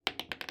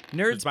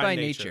Nerds by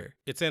nature.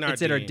 It's in our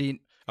It's in our DNA.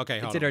 Okay,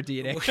 hold It's in on. our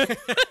DNA.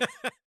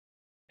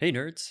 Hey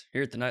nerds,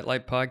 here at the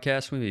Nightlight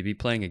Podcast, we may be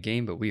playing a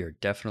game, but we are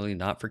definitely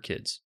not for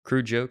kids.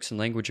 Crude jokes and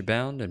language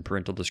abound, and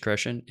parental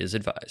discretion is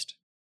advised.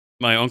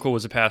 My uncle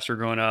was a pastor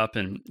growing up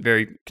and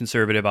very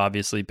conservative,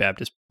 obviously,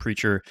 Baptist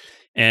preacher,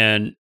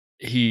 and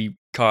he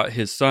caught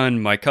his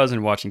son, my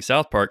cousin, watching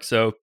South Park.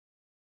 So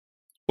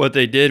what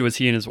they did was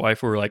he and his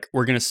wife were like,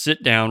 we're going to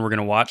sit down, we're going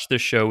to watch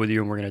this show with you,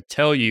 and we're going to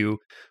tell you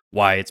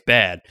why it's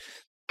bad.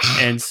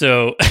 And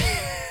so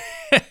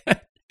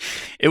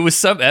it was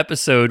some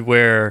episode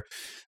where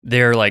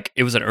they're like,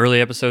 it was an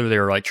early episode where they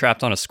were like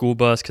trapped on a school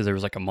bus because there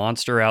was like a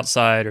monster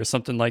outside or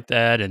something like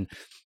that. And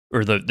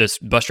or this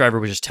bus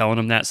driver was just telling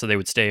them that so they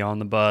would stay on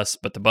the bus.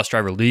 But the bus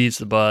driver leaves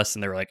the bus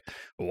and they were like,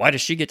 well, why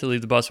does she get to leave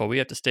the bus while we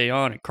have to stay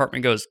on? And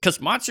Cartman goes, because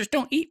monsters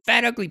don't eat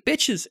fat, ugly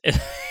bitches. And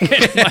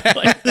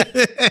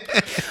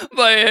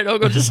my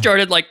uncle just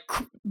started like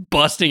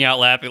busting out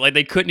laughing. Like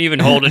they couldn't even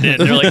hold it in.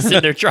 They're like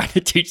sitting there trying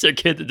to teach their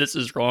kid that this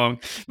is wrong.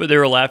 But they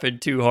were laughing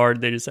too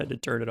hard. They decided to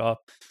turn it off.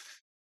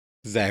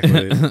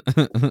 Exactly.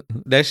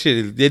 That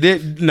shit.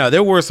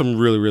 There were some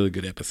really, really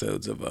good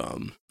episodes of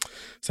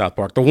South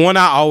Park. The one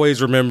I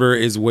always remember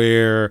is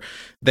where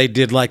they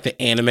did like the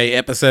anime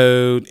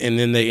episode, and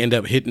then they end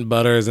up hitting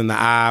Butters in the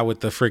eye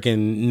with the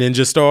freaking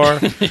ninja star.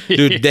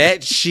 Dude,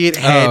 that shit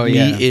had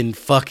me in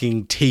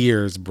fucking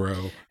tears,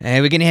 bro.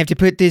 Hey, we're gonna have to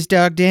put this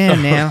dog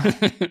down now.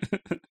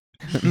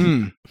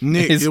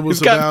 Nick, it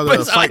was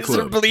about Fight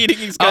Club.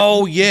 Bleeding.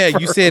 Oh yeah,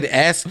 you said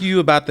ask you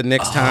about the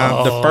next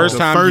time. The first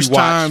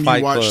time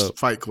you watched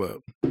Fight Club.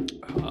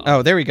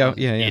 Oh, there we go.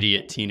 Yeah.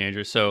 Idiot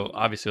teenager. So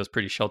obviously I was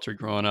pretty sheltered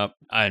growing up.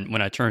 And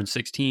when I turned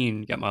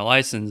 16, got my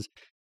license,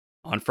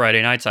 on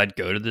Friday nights I'd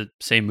go to the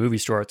same movie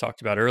store I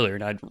talked about earlier,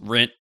 and I'd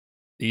rent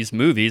these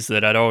movies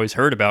that I'd always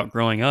heard about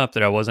growing up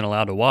that I wasn't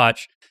allowed to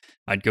watch.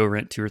 I'd go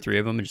rent 2 or 3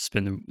 of them and just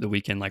spend the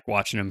weekend like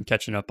watching them,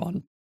 catching up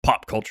on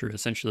pop culture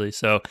essentially.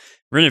 So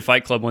rented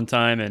Fight Club one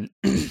time, and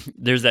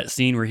there's that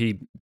scene where he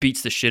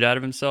beats the shit out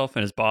of himself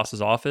in his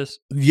boss's office.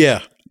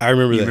 Yeah, I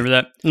remember that. Remember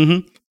that?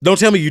 Mm-hmm. Don't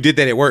tell me you did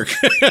that at work.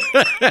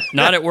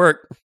 Not at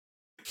work.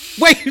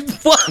 Wait,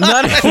 what?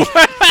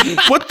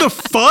 What the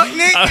fuck,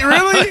 Nick?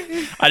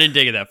 Really? I didn't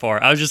take it that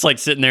far. I was just like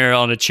sitting there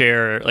on a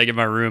chair, like in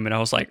my room, and I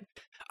was like,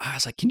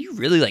 can you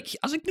really like?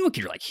 I was like, no one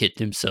could like hit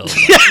themselves.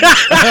 And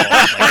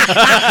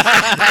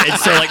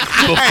so like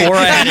before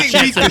I had a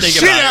chance to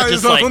think about it,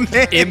 just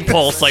like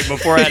impulse, like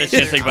before I had a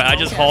chance to think about it, I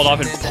just hauled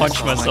off and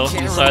punched myself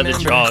in the side of the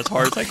jaw as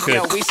hard as I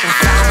could. We some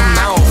foul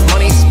mouth,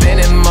 money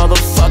spending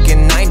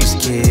motherfucking 90s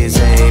kids,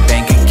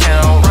 bank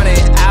account run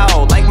it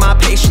out like my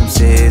patience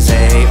is,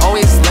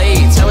 always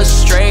late, tell us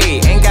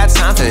straight, ain't got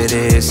time for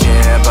this,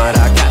 yeah, but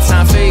I got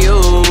time for you.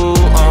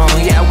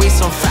 Yeah, we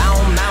some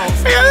foul mouth.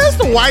 Yeah, that's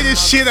the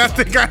whitest shit I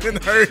think I've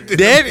heard.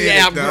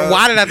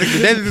 Why did I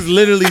think that is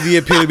literally the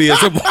epitome of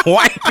some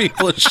white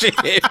people shit?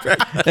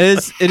 It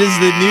is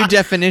the new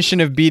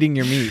definition of beating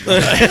your meat.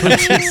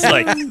 Just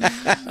like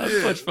I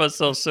punched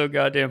myself so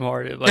goddamn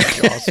hard, it like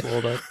jaw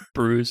swelled up,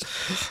 bruised.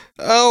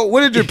 Oh,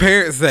 what did your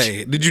parents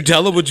say? Did you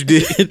tell them what you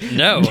did?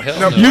 No,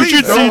 hell no. You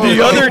should see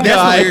the other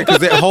guy. Because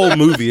that whole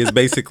movie is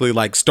basically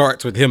like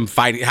starts with him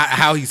fighting.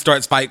 How he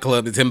starts Fight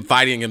Club is him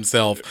fighting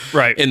himself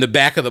right in the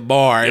back of the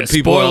bar, yeah, and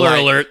people spoiler are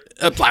like, alert.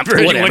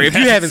 Whatever. If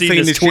you haven't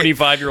seen this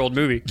 25-year-old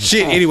movie,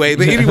 shit. Anyway,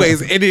 but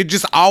anyways, and it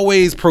just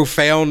always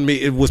profound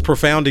me. It was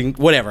profounding.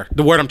 Whatever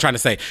the word I'm trying to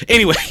say.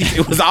 Anyway,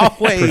 it was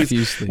always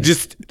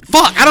just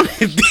fuck. I don't.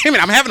 Damn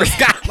it! I'm having a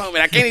Scott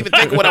moment. I can't even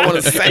think of what I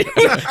want to say.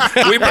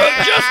 We broke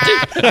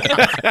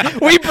Justin.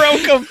 We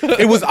broke him.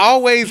 It was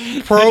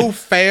always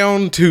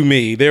profound to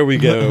me. There we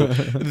go.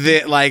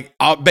 That like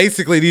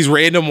basically these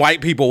random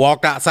white people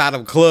walked outside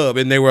of a club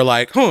and they were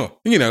like,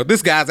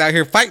 this guy's out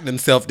here fighting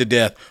himself to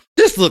death.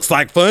 This looks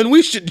like fun.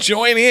 We should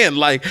join in.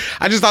 Like,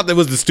 I just thought that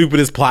was the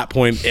stupidest plot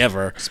point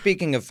ever.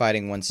 Speaking of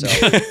fighting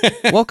oneself,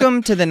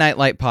 welcome to the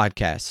Nightlight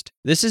Podcast.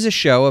 This is a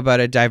show about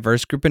a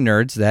diverse group of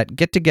nerds that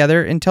get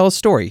together and tell a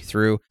story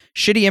through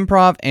shitty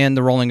improv and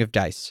the rolling of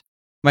dice.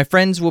 My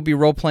friends will be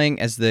role-playing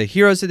as the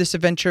heroes of this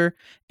adventure,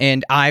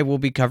 and I will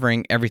be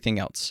covering everything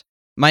else.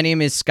 My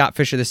name is Scott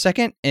Fisher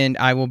II, and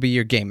I will be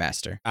your game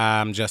master.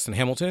 I'm Justin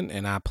Hamilton,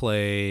 and I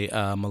play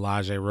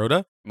Melage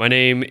Rhoda. My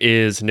name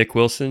is Nick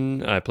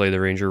Wilson. I play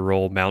the ranger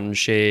role Mountain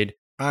Shade.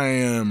 I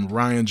am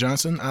Ryan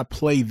Johnson. I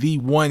play the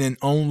one and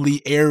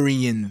only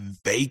Arian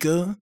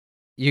Vega.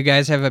 You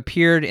guys have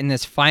appeared in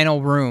this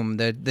final room,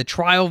 the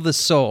trial of the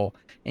soul,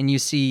 and you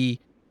see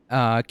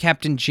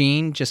Captain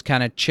Gene just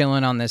kind of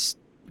chilling on this.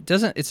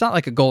 It's not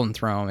like a golden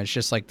throne. It's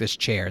just like this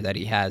chair that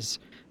he has,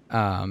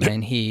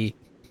 and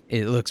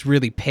it looks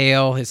really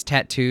pale. His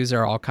tattoos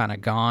are all kind of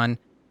gone,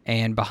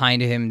 and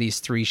behind him, these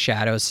 3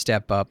 shadows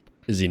step up.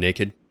 Is he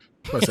naked?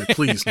 I said,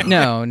 please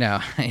no. No,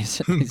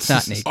 he's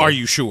not naked. Are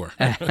you sure?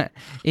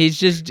 He's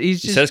just. It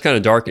says kind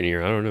of dark in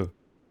here. I don't know.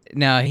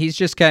 No, he's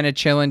just kind of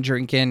chilling,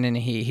 drinking, and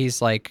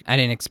he's like, I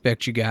didn't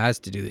expect you guys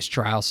to do this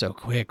trial so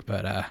quick,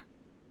 but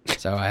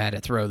so I had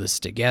to throw this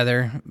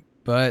together.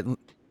 But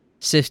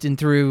sifting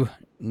through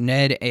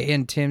Ned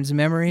and Tim's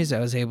memories, I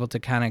was able to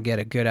kind of get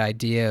a good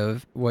idea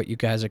of what you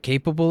guys are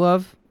capable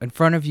of. In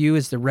front of you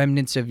is the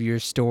remnants of your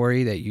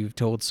story that you've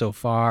told so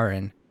far,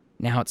 and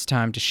now it's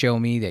time to show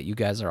me that you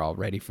guys are all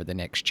ready for the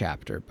next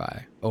chapter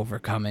by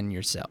overcoming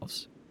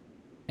yourselves.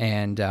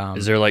 And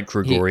Is there like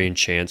Gregorian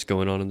chants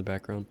going on in the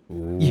background?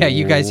 yeah,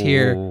 you guys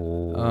hear,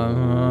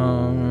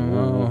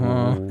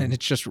 and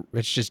it's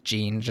just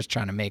Gene just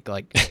trying to make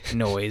like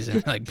noise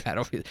and like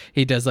battle.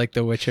 He does like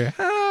the Witcher.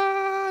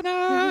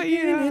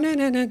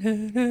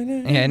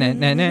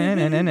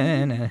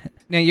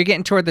 Now you're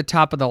getting toward the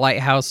top of the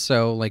lighthouse,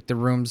 so like the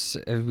rooms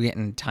are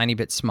getting a tiny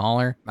bit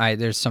smaller.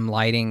 There's some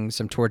lighting,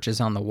 some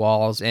torches on the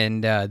walls,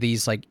 and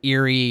these like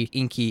eerie,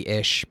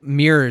 inky-ish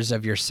mirrors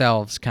of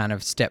yourselves kind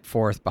of step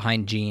forth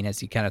behind Gene as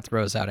he kind of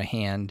throws out a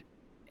hand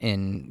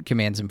and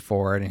commands him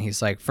forward. And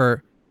he's like,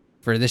 "For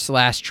this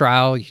last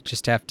trial, you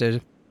just have to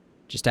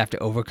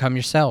overcome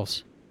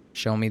yourselves.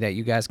 Show me that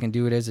you guys can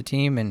do it as a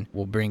team, and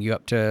we'll bring you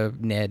up to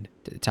Ned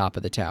to the top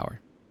of the tower."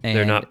 And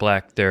They're not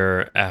black.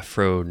 They're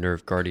Afro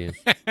Nerve Guardian.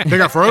 They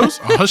got froze?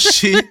 Oh,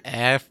 shit.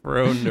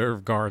 Afro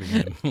Nerve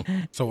Guardian.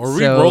 So are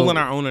we rolling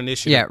our own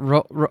initiative? Yeah,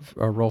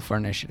 roll for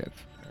initiative.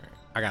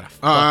 I got a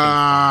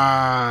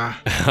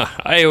fucking...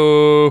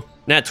 Ayo,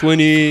 nat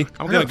 20.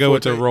 I'm going to go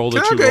with the roll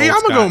that you rolled, I'm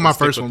going to go with my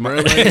Scott, first one,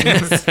 bro.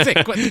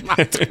 Stick with my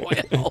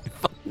 12.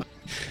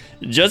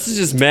 Justin's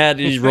just mad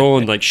he's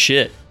rolling like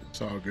shit.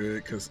 It's all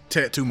good, because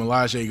Tattoo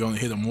Melage going to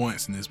hit him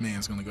once, and this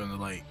man's going to go to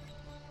like...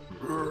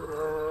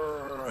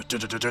 Man's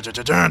gonna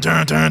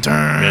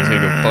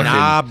go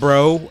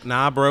fucking,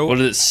 Nah, bro. what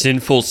is it?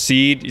 Sinful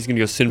seed? He's gonna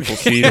go sinful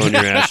seed on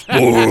your ass.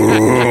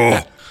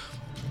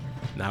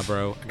 Nah,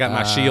 bro. I got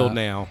my shield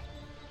now.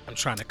 I'm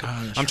trying to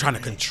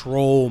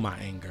control my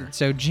anger.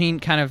 So Gene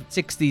kind of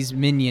sticks these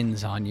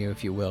minions on you,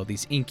 if you will,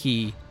 these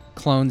inky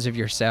clones of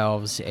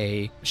yourselves.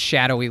 A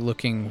shadowy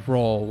looking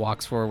roll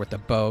walks forward with a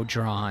bow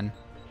drawn.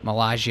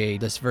 Melage,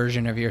 this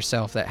version of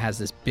yourself that has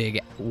this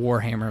big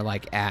warhammer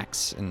like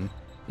axe, and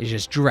is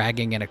just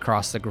dragging it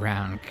across the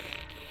ground.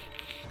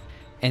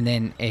 And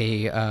then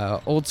a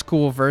old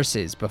school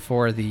Versus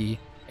before the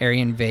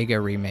Aryan Vega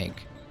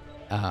remake,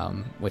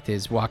 with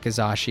his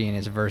wakizashi and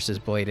his Versus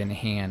blade in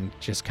hand,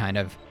 just kind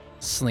of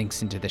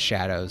slinks into the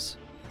shadows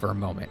for a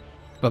moment.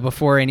 But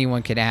before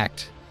anyone could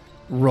act,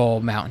 Roll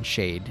Mountain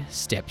Shade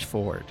steps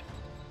forward,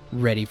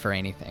 ready for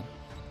anything.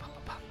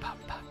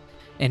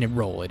 And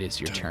Roll, it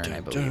is your turn, I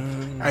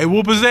believe. Hey,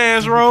 whoop his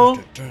ass, Roll.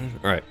 All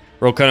right,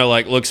 Roll kind of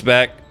like looks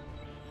back,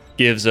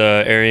 gives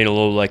Arian a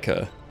little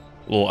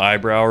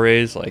eyebrow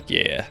raise, like,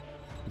 yeah.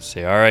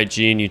 Say, all right,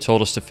 Gene, you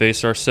told us to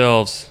face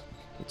ourselves.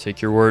 I'll take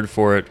your word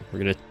for it. We're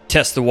gonna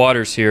test the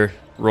waters here.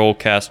 Roll,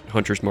 cast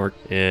Hunter's Mark,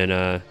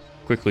 and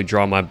quickly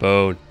draw my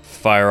bow and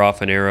fire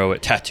off an arrow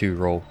at Tattoo.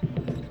 Roll.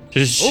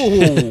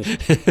 Oh,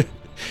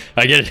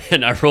 I get it,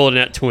 and I roll a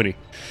nat 20.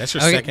 that's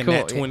your Okay, second cool.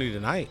 nat 20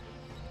 tonight.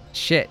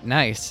 Shit,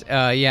 nice.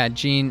 Yeah,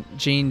 Gene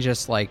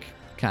just like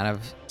kind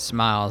of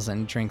smiles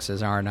and drinks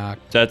his Arnok.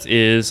 That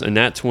is a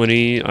nat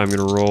 20. I'm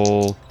gonna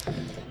roll.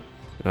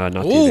 Not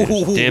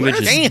the damage.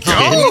 Is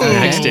 10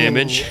 max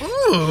damage.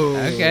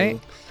 Okay.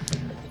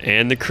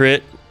 And the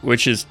crit,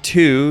 which is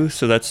 2,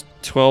 so that's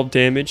 12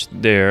 damage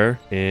there.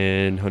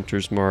 And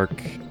Hunter's Mark,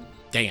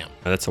 Damn.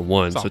 that's a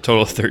 1, so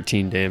total of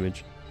 13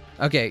 damage.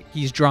 Okay,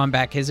 he's drawn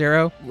back his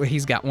arrow.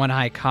 He's got one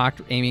eye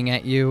cocked, aiming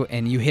at you,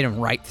 and you hit him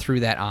right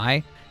through that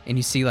eye. And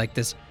you see like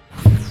this.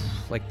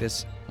 Well,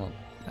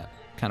 that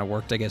kind of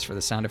worked, I guess, for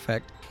the sound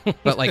effect.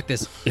 But like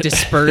this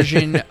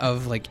dispersion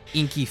of like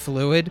inky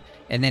fluid,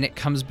 and then it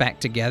comes back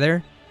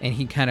together, and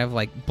he kind of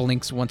like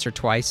blinks once or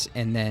twice,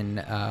 and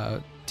then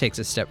takes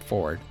a step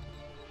forward.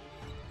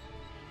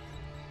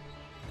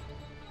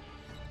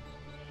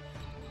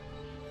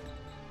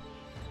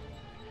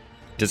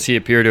 Does he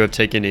appear to have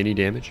taken any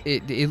damage?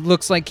 It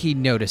looks like he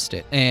noticed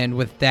it, and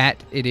with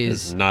that, it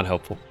This is not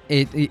helpful.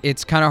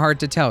 it's kind of hard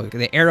to tell.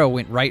 The arrow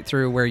went right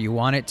through where you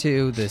want it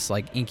to. This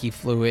like inky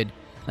fluid,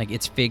 like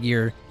its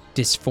figure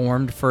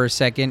disformed for a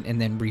second and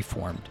then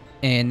reformed.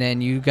 And then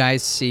you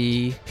guys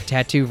see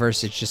Tattoo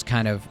Versus just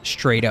kind of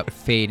straight up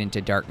fade into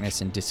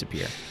darkness and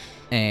disappear.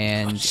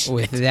 And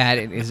with that,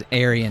 it is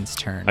Arian's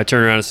turn. I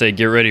turn around and say,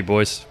 get ready,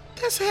 boys.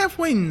 That's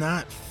halfway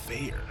not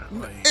fair.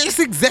 Like, It's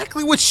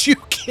exactly what you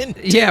can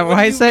do. Yeah,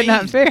 why is that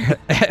not fair?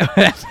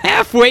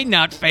 Halfway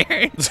not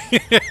fair.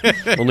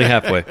 Only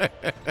halfway.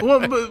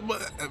 well,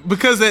 but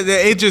because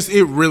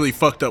it really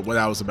fucked up what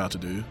I was about to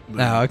do.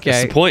 But, Oh, okay.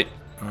 That's the point.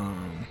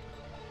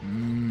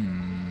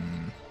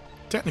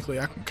 technically,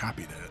 I can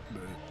copy that,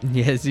 but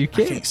Yes, you I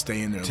can. can't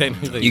stay in there.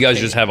 Technically. You guys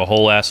just have a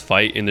whole ass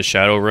fight in the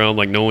Shadow Realm,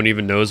 like no one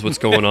even knows what's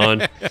going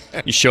on.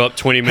 You show up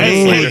 20 minutes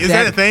Hey, later. is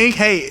that a thing?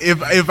 Hey,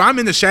 if I'm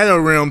in the Shadow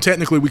Realm,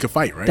 technically we could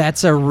fight, right?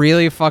 That's a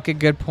really fucking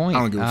good point. I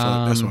don't give a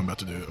fuck. That's what I'm about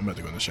to do. I'm about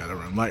to go in the Shadow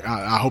Realm. Like,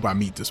 I hope I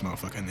meet this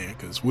motherfucker in there,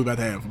 because we're about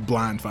to have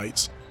blind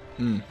fights.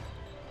 You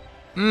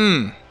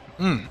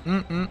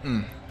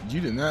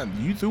did not.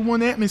 You threw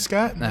one at me,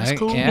 Scott. That's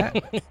cool. Yeah.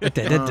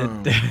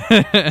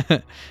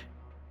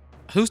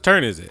 Whose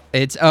turn is it?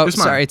 It's It's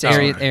mine. sorry, it's Oh,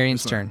 Arian's alright.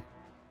 It's turn.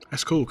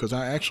 That's cool because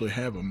I actually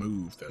have a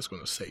move that's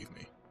going to save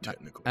me.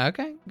 Technically.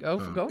 Okay, go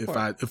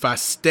for it. If I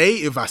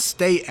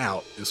stay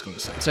out, it's going to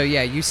save me. So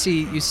yeah, you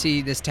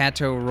see this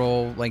Tato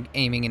roll like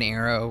aiming an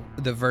arrow.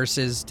 The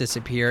verses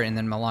disappear, and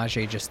then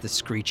Melage just the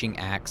screeching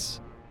axe,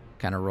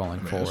 kind of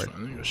rolling forward. That's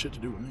fine. Ain't got shit to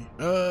do with me.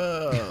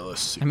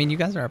 Let's see. I mean, you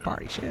guys are a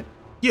party, shit.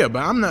 Yeah, but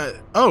I'm not.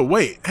 Oh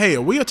wait, hey,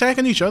 are we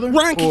attacking each other?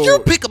 Ryan, can you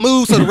pick a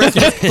move so the rest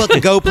of us fucking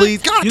go,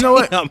 please? God, you know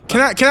what? damn.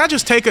 Can I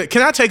just take a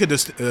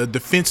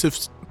defensive?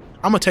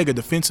 I'm gonna take a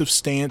defensive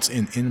stance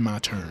and end my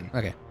turn.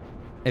 Okay.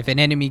 If an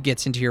enemy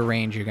gets into your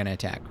range, you're gonna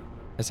attack,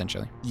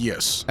 essentially.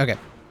 Yes. Okay.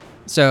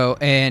 So,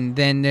 and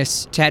then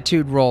this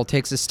tattooed roll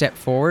takes a step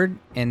forward,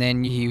 and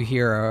then you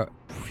hear a...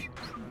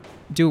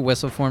 Do a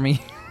whistle for me.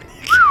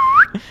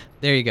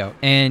 There you go.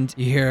 And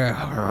you hear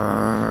a...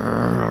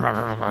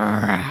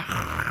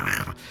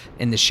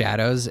 in the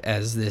shadows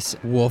as this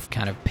wolf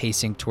kind of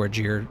pacing towards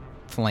your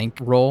flank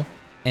roll.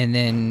 And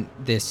then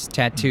this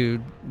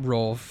tattooed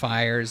roll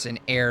fires an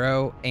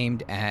arrow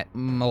aimed at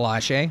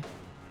Melage.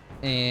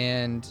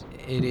 And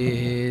it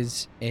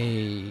is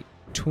a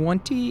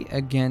 20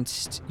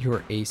 against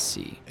your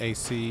AC.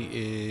 AC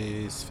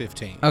is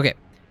 15. Okay,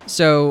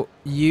 so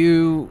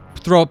you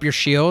throw up your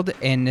shield,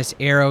 and this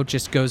arrow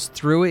just goes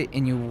through it,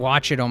 and you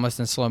watch it almost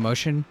in slow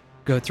motion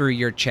go through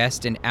your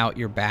chest and out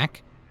your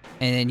back.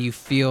 And then you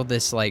feel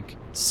this like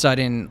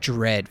sudden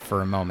dread for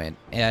a moment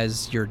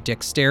as your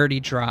dexterity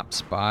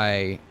drops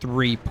by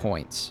 3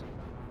 points.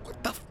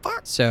 What the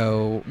fuck?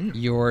 So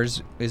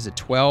yours is a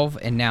 12,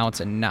 and now it's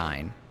a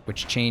 9.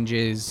 Which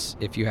changes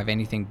if you have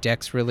anything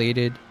dex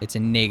related, it's a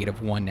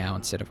 -1 now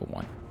instead of a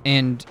 1.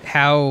 And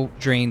how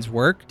drains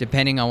work,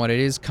 depending on what it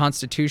is,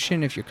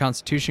 Constitution, if your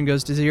Constitution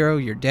goes to 0,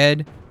 you're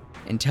dead.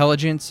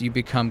 Intelligence, you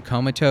become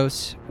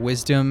comatose.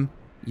 Wisdom,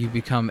 you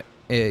become,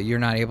 you're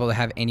not able to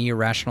have any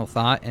irrational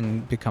thought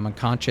and become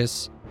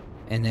unconscious.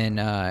 And then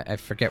I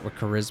forget what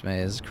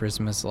Charisma is.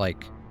 Charisma's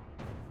like,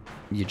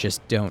 you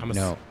just don't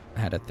know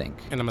how to think.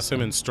 And I'm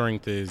assuming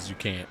strength is you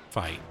can't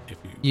fight if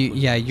you.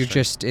 You're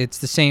just, it's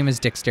the same as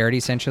dexterity.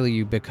 Essentially,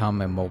 you become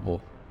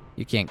immobile.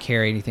 You can't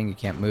carry anything. You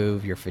can't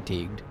move. You're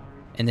fatigued.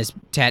 And this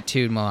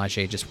tattooed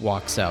Melage just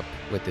walks up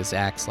with his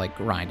axe like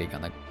grinding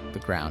on the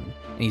ground.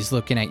 And he's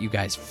looking at you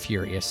guys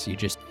furious. You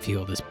just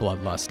feel this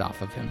bloodlust off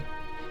of him.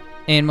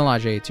 And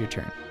Melage, it's your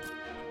turn.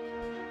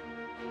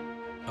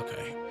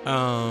 Okay.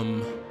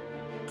 I'm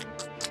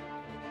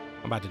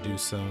about to do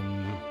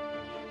some.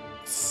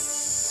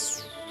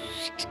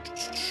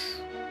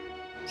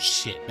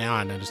 Shit, now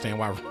I understand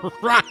why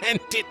Ryan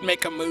didn't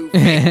make a move.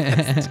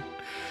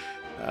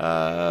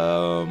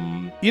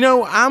 I'm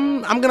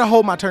gonna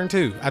hold my turn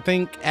too. I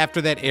think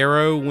after that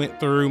arrow went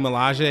through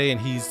Melage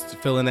and he's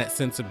feeling that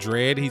sense of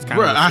dread, he's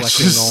kind of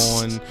reflecting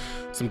on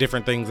some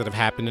different things that have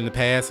happened in the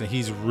past, and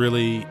he's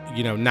really,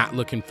 not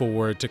looking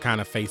forward to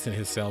kind of facing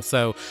himself.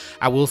 So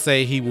I will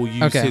say he will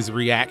use his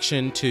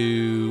reaction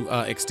to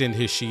extend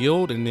his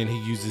shield, and then he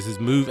uses his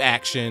move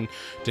action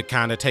to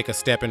kind of take a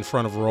step in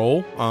front of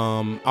Roll,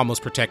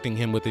 almost protecting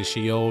him with his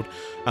shield,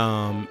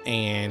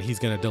 and he's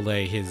going to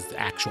delay his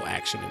actual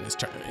action in his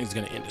turn. He's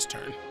going to end his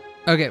turn.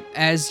 Okay,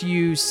 as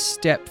you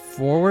step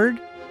forward,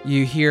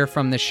 you hear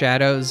from the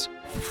shadows,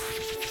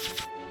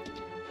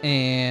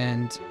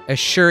 and a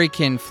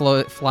shuriken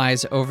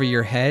flies over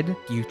your head.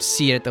 You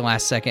see it at the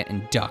last second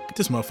and duck.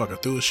 This motherfucker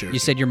threw a shuriken. You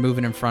said you're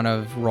moving in front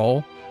of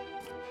Roll.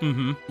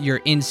 Mm-hmm. Your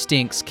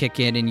instincts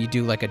kick in, and you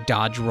do like a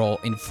dodge roll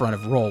in front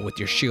of Roll with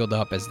your shield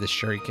up as the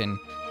shuriken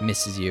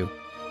misses you.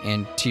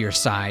 And to your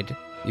side,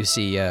 you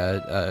see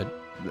a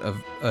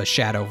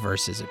shadow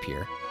versus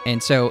appear.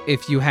 And so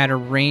if you had a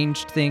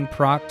ranged thing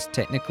procced,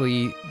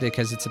 technically,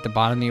 because it's at the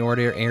bottom of the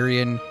order,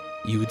 Arian,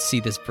 you would see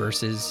this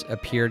versus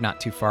appear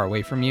not too far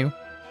away from you.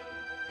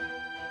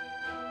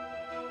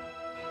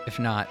 If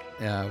not,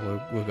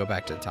 we'll go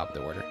back to the top of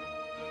the order.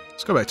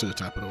 Let's go back to the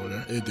top of the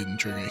order. It didn't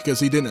trigger me because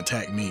he didn't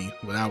attack me.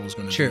 What I was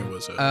going to do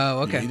was,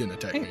 okay. Yeah, he didn't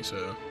attack me.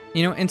 So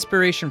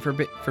inspiration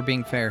for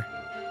being fair.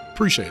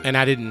 Appreciate it. And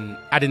I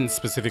didn't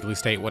specifically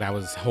state what I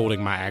was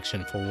holding my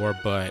action for,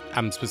 but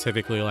I'm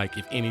specifically like,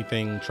 if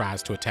anything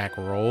tries to attack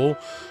Roll,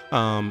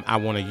 I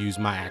want to use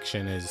my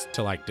action as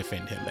to like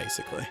defend him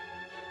basically.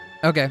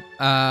 Okay.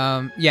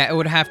 Yeah, it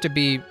would have to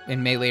be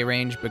in melee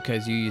range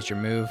because you used your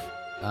move.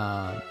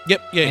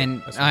 Yep. Yeah.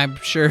 And I'm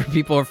sure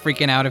people are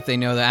freaking out if they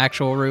know the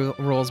actual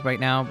rules right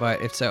now,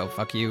 but if so,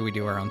 fuck you, we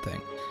do our own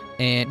thing.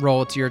 And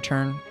Roll, it's your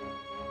turn.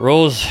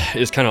 Rolls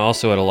is kind of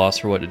also at a loss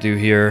for what to do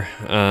here.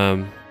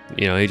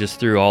 He just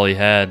threw all he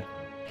had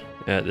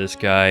at this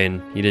guy,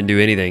 and he didn't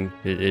do anything.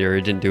 It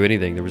didn't do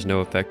anything. There was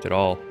no effect at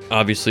all.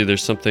 Obviously,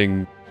 there's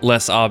something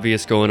less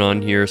obvious going on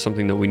here,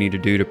 something that we need to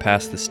do to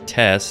pass this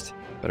test,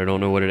 but I don't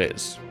know what it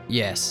is.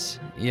 Yes,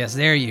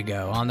 there you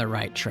go, on the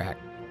right track.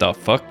 The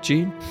fuck,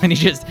 Gene? And he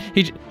just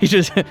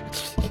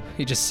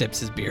sips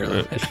his beer a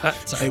little bit.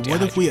 Sorry, hey,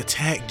 what if we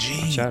attack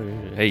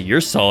Gene? Hey,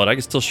 you're solid. I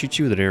can still shoot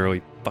you with an arrow,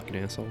 you fucking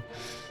asshole.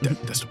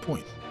 That's the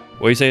point.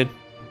 What are you saying?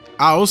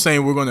 I was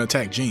saying we're going to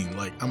attack Gene.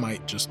 Like, I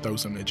might just throw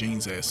something at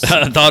Gene's ass.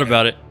 I thought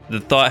about it.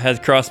 The thought has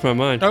crossed my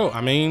mind. Oh,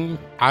 I mean,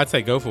 I'd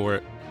say go for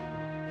it.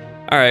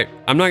 All right,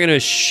 I'm not gonna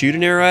shoot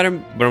an arrow at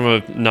him, but I'm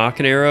gonna knock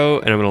an arrow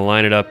and I'm gonna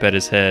line it up at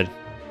his head,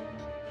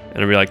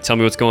 and I'll be like, "Tell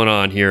me what's going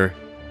on here,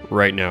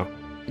 right now."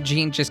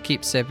 Gene just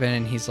keeps sipping,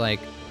 and he's like,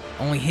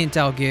 "Only hint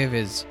I'll give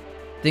is,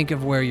 think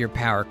of where your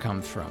power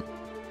comes from.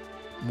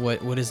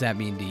 What does that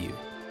mean to you?"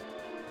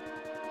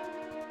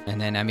 And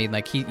then, I mean,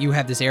 like, you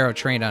have this arrow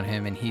trained on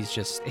him, and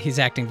he's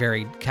acting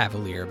very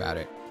cavalier about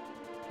it.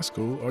 That's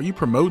cool. Are you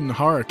promoting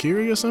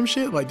harakiri or some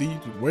shit? Like,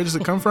 where does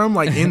it come from?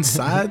 Like,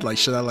 inside? Like,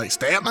 should I, like,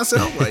 stab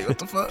myself? Like, what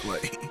the fuck?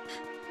 Like,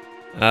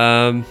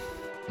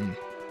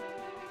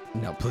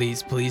 No,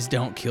 please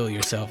don't kill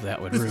yourself.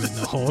 That would ruin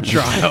the whole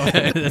trial.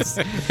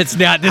 It's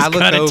not this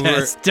kind of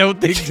test. Don't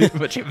think too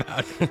much about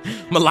it.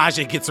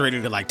 Melage gets ready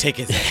to like take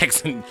his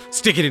axe and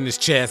stick it in his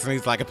chest, and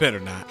he's like, "I better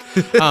not."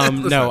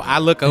 No, I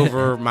look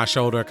over my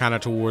shoulder, kind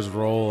of towards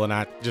Roll, and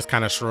I just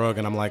kind of shrug,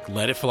 and I'm like,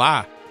 "Let it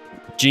fly."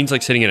 Gene's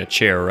like sitting in a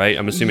chair, right?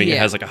 I'm assuming it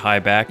Yeah. has like a high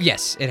back.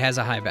 Yes, it has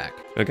a high back.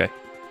 Okay.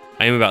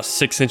 I am about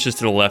 6 inches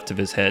to the left of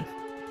his head,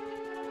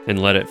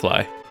 and let it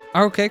fly.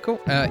 Okay, cool.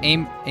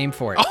 Aim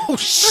for it. Oh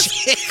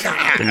shit!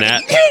 And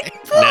that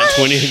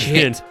 20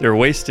 again. They're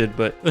wasted,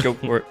 but go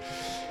for it.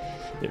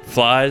 It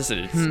flies,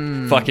 and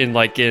it's fucking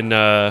like in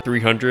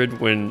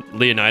 300 when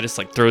Leonidas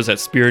like throws that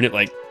spear and it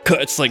like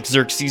cuts like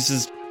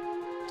Xerxes'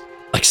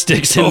 like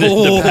sticks in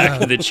the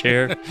back of the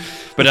chair.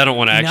 But I don't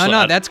want to actually.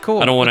 No, that's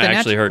cool. I don't want to But the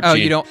actually hurt Oh,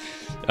 Gene. you don't.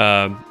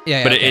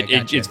 Yeah, but okay,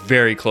 gotcha. it's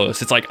very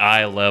close. It's like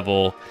eye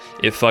level.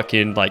 It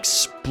fucking like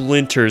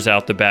splinters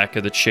out the back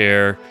of the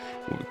chair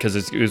because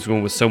it was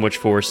going with so much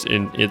force,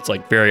 and it's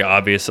like very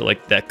obvious that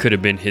like that could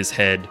have been his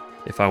head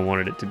if I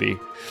wanted it to be.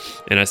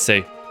 And I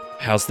say,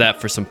 "How's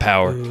that for some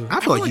power?" I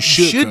feel like you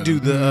should do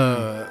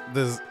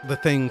the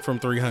thing from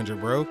 300,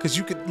 bro, because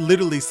you could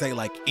literally say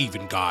like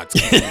even gods.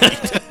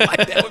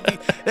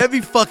 Like that'd be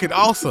fucking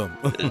awesome.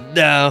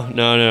 No, I'm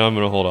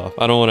gonna hold off.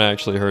 I don't want to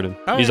actually hurt him.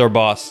 All He's right. our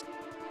boss.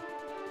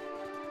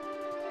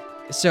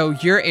 So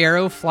your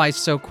arrow flies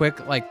so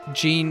quick, like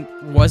Gene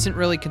wasn't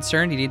really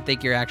concerned. He didn't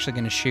think you're actually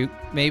going to shoot,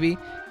 maybe.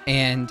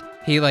 And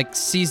he like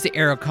sees the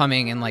arrow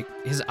coming, and like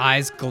his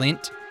eyes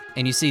glint,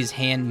 and you see his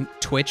hand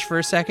twitch for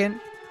a second,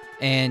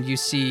 and you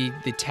see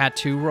the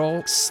tattoo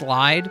roll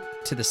slide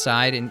to the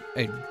side, and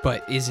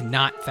but is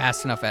not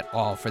fast enough at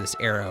all for this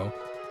arrow.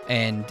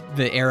 And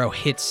the arrow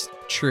hits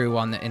true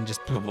on and just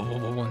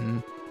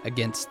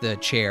against the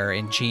chair,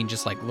 and Gene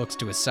just like looks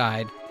to his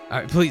side. All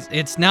right, please,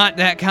 it's not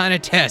that kind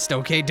of test,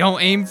 okay? Don't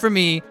aim for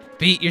me.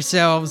 Beat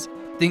yourselves.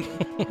 Think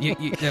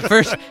the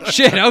first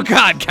shit. Oh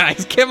God,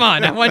 guys, come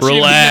on! I want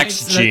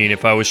Relax, you to be nice. Gene.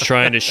 If I was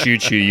trying to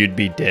shoot you, you'd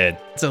be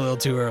dead. It's a little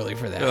too early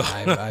for that.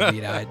 I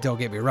mean, don't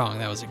get me wrong,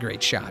 that was a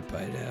great shot,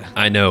 but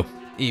I know.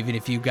 even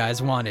if you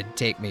guys wanted to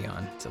take me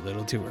on, it's a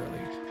little too early.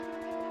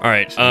 All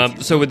right.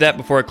 So with that,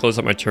 before I close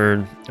up my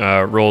turn,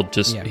 Roll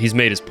just Yeah. he's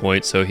made his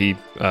point, so he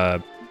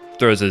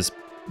throws his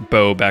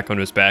bow back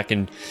onto his back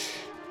and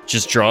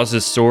just draws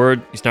his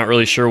sword. He's not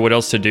really sure what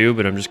else to do,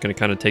 but I'm just going to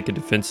kind of take a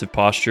defensive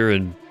posture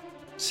and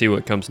see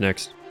what comes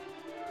next.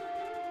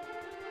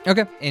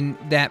 Okay. In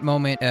that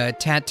moment,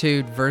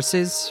 Tattooed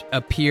Versus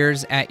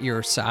appears at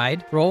your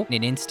side. Roll in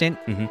an instant.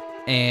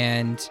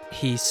 And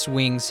he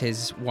swings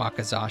his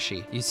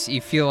wakizashi.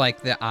 You feel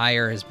like the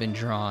ire has been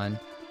drawn,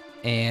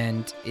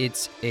 and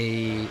it's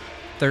a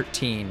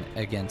 13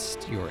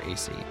 against your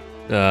AC.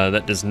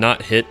 That does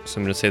not hit, so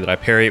I'm going to say that I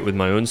parry it with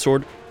my own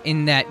sword.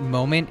 In that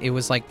moment, it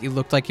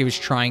looked like it was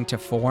trying to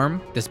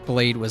form. This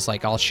blade was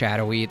like all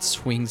shadowy. It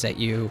swings at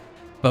you,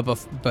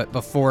 but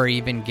before it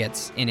even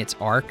gets in its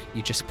arc,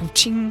 you just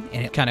ching,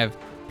 and it kind of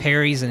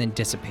parries and then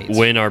dissipates.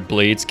 When our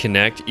blades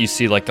connect, you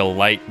see like a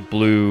light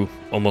blue,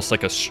 almost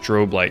like a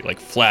strobe light, like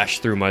flash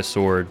through my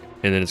sword,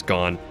 and then it's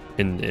gone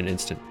in an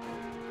instant.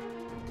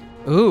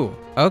 Ooh,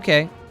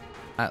 okay.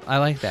 I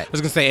like that. I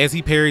was gonna say, as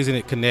he parries and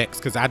it connects,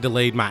 because I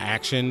delayed my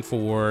action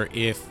for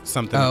if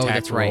something attacks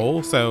that's right.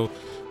 Roll, so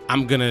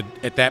I'm gonna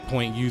at that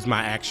point use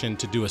my action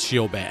to do a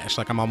shield bash.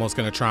 Like I'm almost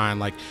gonna try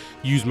and like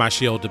use my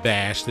shield to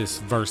bash this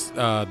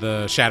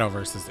the shadow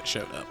verses that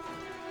showed up.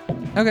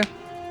 Okay.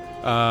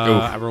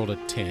 I rolled a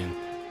 10.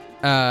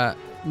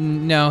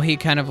 No, he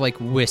kind of like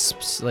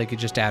wisps, like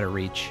just out of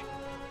reach.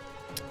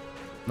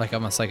 Like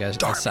almost like a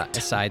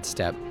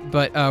sidestep.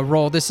 But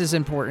Roll, this is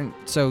important.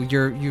 So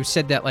you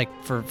said that like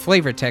for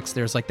flavor text,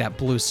 there's like that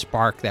blue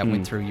spark that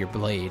went through your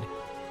blade.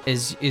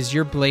 Is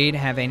your blade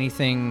have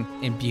anything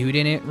imbued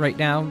in it right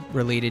now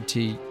related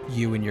to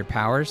you and your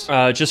powers?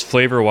 Just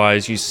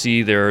flavor-wise, you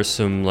see there are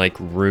some like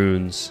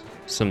runes,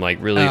 some like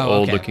really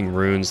old-looking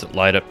runes that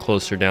light up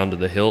closer down to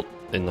the hilt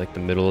in like the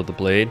middle of the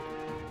blade.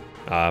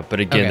 But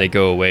again, they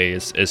go away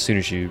as soon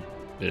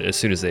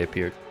as they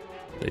appear.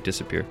 They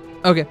disappear.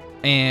 Okay.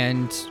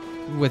 And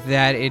with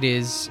that, it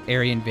is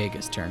Arian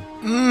Vega's turn.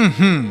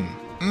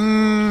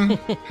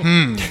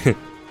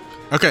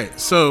 Okay,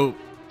 so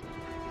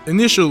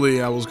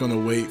initially I was gonna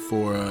wait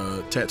for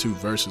Tattoo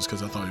Versus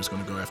because I thought he was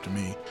gonna go after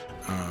me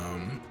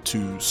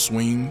to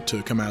swing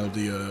to come out of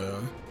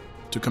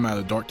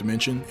the dark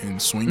dimension and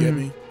swing at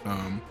me.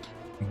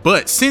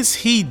 But since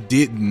he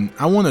didn't,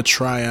 I want to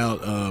try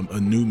out a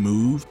new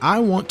move. I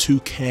want to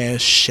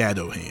cast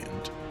Shadow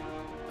Hand.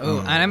 Oh,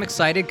 and I'm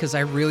excited because I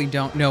really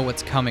don't know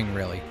what's coming,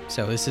 really.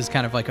 So this is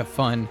kind of like a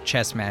fun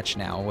chess match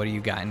now. What do you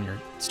got in your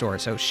store?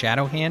 So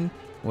Shadow Hand?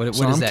 What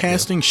So does I'm that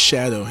casting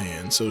Shadow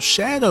Hand. So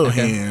Shadow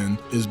Hand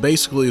is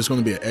basically it's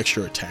going to be an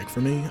extra attack for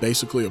me.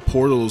 Basically, a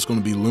portal is going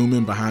to be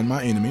looming behind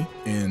my enemy,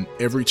 and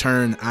every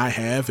turn I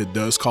have, it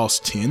does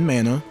cost 10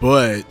 mana,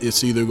 but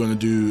it's either going to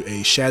do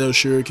a Shadow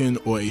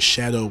Shuriken or a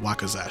Shadow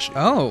Wakizashi.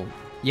 Oh,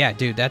 yeah,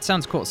 dude, that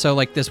sounds cool. So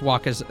like this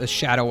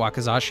Shadow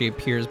Wakizashi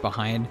appears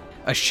behind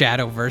a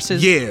Shadow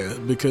versus? Yeah,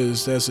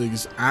 because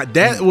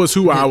that was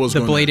who I was the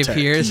going to blade attack.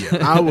 appears? Yeah,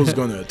 I was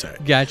going to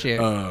attack.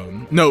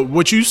 Gotcha. No,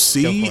 what you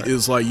see Go for it.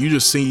 is like you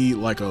just see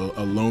like a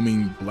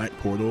loaming black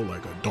portal,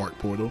 like a dark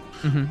portal.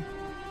 Mm-hmm.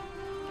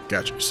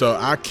 Gotcha. So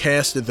I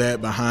casted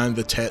that behind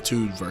the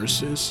tattooed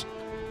verses.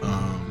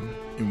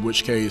 In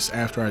which case,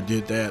 after I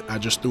did that, I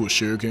just threw a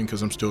shuriken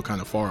because I'm still kind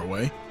of far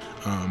away.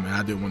 And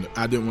I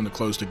didn't want to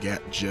close the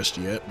gap just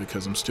yet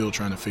because I'm still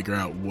trying to figure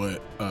out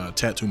what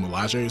Tattoo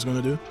Melage is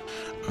going to do.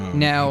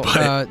 Now,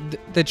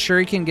 the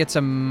shuriken gets a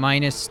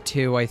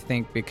 -2, I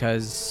think,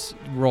 because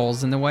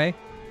roll's in the way.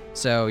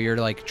 So you're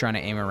like trying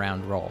to aim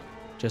around roll,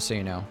 just so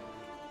you know.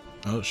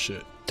 Oh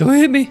shit! Don't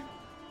hit me.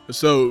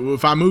 So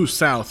if I move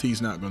south,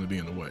 he's not going to be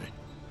in the way.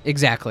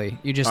 Exactly.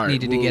 You just All right,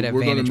 needed to get a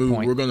we're vantage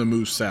point. We're going to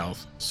move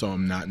south, so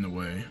I'm not in the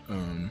way.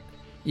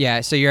 Yeah,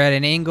 so you're at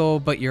an angle,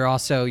 but you're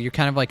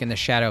kind of like in the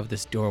shadow of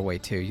this doorway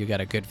too. You got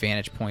a good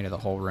vantage point of the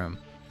whole room.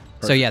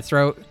 Perfect. So yeah,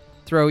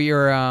 throw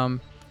your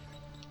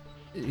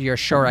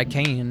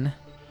shuriken.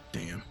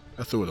 Damn,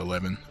 I threw it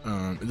 11.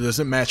 Does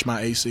it match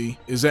my AC?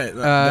 Is that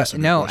that's a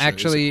good no? question.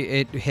 Actually,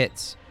 it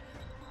hits.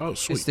 Oh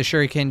sweet. Is the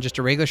shuriken just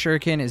a regular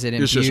shuriken? Is it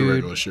imbued? It's just a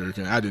regular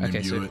shuriken. I didn't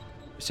imbue it.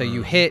 So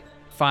you hit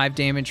 5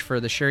 damage for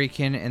the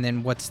shuriken, and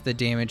then what's the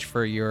damage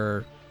for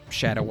your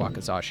Shadow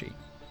Wakizashi?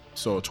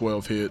 So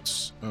 12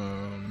 hits.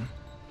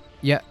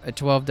 Yeah, a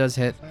 12 does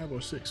hit. 5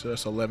 or 6. So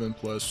that's 11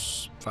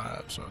 plus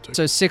 5. So I'll take.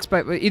 So 6,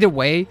 but either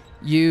way,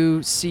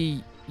 you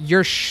see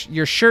your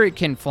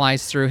shuriken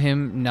flies through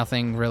him.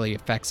 Nothing really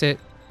affects it.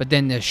 But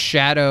then the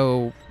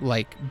shadow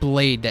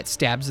blade that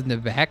stabs in the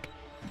back,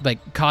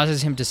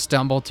 causes him to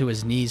stumble to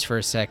his knees for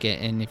a second.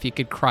 And if he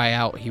could cry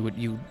out, it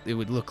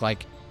would look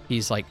like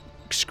he's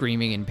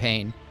screaming in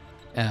pain.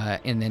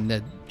 And then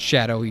the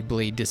shadowy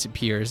blade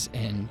disappears,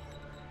 and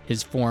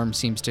his form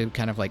seems to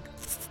kind of like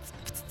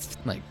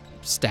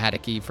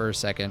staticky for a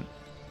second,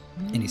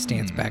 and he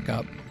stands back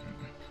up.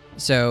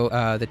 So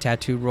the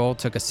tattoo roll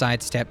took a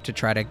sidestep to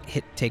try to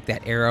take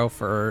that arrow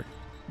for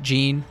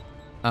Jean.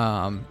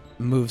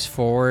 Moves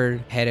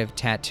forward, head of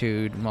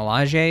tattooed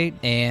Melage,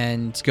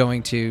 and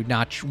going to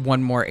notch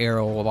one more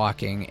arrow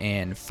walking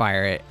and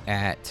fire it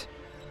at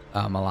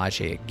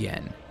Melage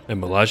again.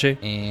 And Melage?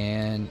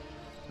 And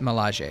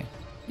Melage.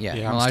 Yeah,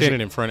 Yeah,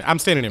 Melage. I'm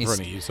standing in front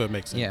of you, so it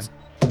makes sense.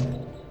 Yeah.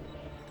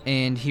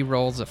 And he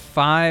rolls a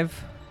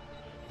 5.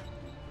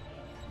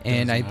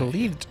 And Does I not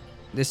believed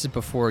this is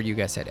before you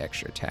guys had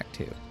extra attack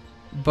too.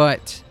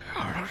 But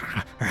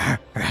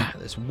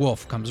this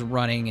wolf comes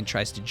running and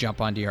tries to jump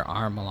onto your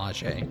arm,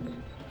 Melage.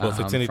 Well, if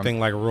it's anything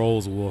like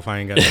Rolls Wolf, I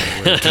ain't got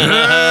nothing to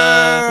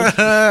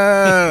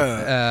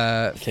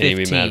Can't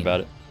even be mad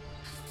about it.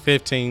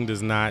 15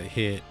 does not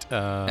hit.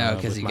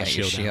 Because he my got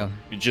your shield. shield.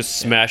 It just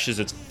smashes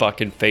its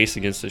fucking face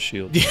against the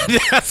shield. Yeah,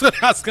 that's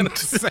what I was gonna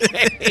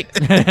say.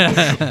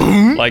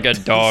 Like a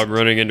dog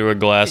running into a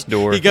glass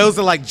door. He goes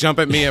to jump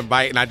at me and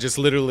bite, and I just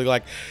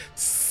literally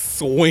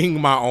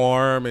swing my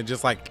arm and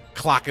just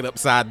clock it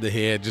upside the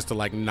head just to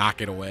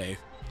knock it away.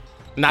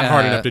 Not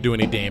hard enough to do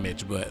any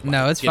damage, but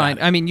no, it's fine.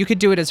 I mean, you could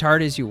do it as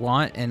hard as you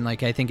want, and I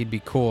think it'd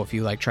be cool if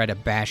you try to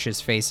bash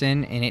his face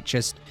in, and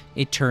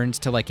it turns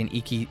to an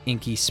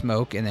inky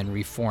smoke and then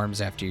reforms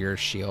after your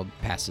shield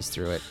passes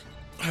through it.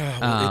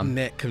 Isn't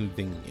that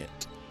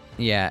convenient?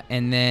 Yeah,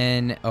 and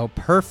then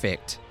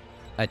perfect.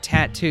 A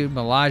tattooed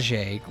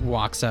Melage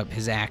walks up,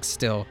 his axe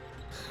still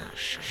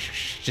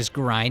just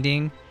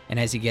grinding, and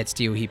as he gets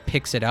to you, he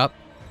picks it up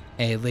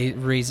and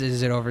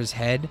raises it over his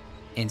head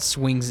and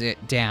swings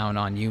it down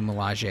on you,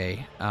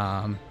 Melage.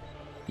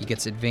 He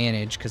gets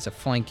advantage because of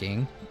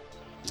flanking.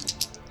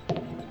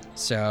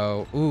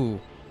 So,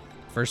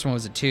 first one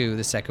was a 2.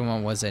 The second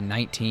one was a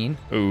 19.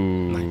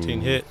 Ooh.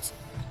 19 hits.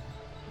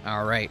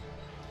 All right.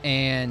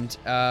 And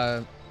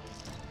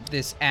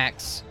this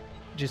axe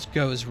just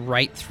goes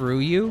right through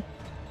you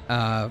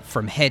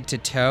from head to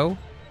toe,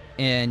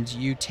 and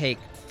you take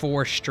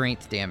 4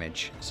 strength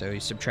damage. So you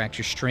subtract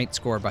your strength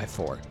score by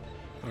 4.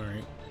 All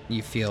right.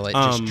 You feel it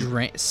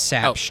just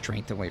sap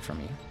strength away from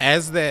you.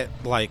 As that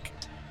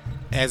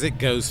as it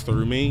goes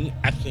through me,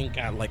 I think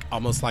I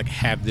almost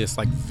have this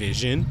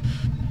vision,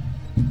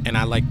 and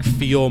I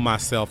feel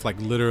myself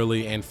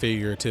literally and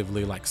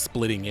figuratively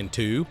splitting in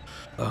two.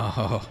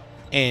 Oh.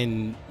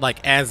 And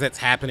as that's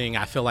happening,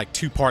 I feel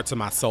 2 parts of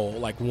my soul.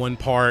 One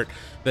part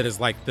that is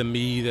like the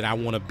me that I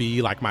want to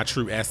be, like my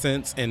true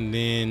essence. And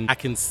then I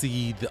can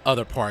see the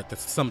other part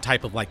that's some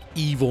type of like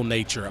evil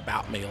nature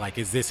about me. Like,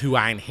 is this who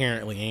I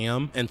inherently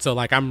am? And so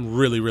like I'm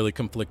really, really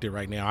conflicted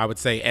right now. I would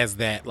say as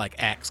that like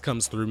axe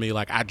comes through me,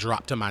 like I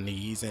drop to my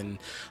knees, and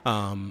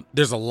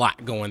there's a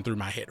lot going through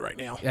my head right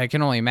now. I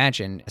can only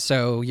imagine.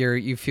 So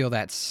you feel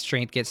that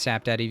strength get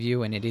sapped out of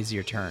you, and it is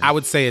your turn. I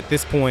would say at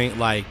this point,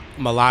 like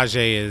Melage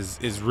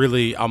is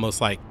really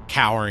almost like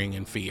cowering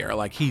in fear.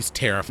 Like he's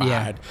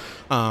terrified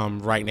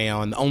right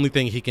now, and the only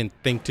thing he can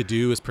think to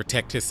do is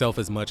protect himself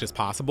as much as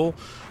possible.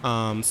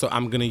 So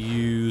I'm gonna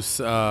use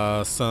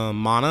some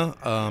mana,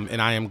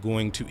 and I am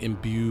going to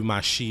imbue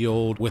my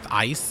shield with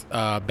ice,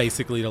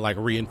 basically to like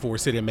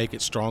reinforce it and make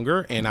it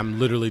stronger. And I'm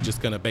literally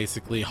just gonna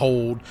basically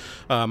hold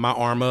my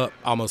arm up,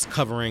 almost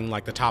covering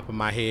like the top of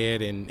my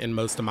head and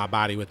most of my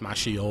body with my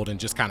shield, and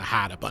just kind of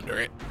hide up under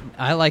it.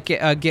 I like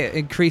it.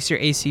 Increase your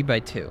AC by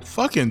 2.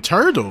 Fucking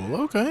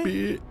turtle.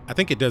 Okay. I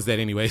think it does that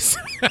anyways.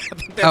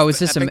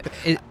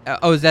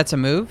 That's a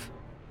move?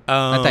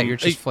 I thought you were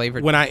just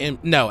flavored. When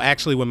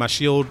my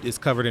shield is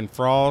covered in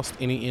frost,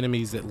 any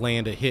enemies that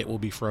land a hit will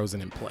be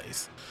frozen in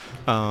place.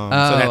 So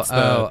that's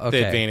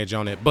the advantage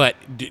on it. But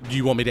do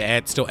you want me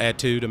to still add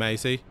 2 to my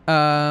AC?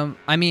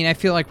 I mean, I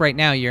feel like right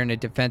now you're in a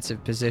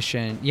defensive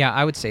position. Yeah,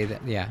 I would say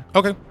that. Yeah.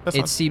 Okay, that's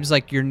fine. It seems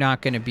like you're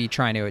not going to be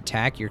trying to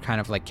attack. You're kind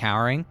of like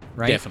cowering,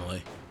 right?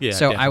 Definitely. Yeah.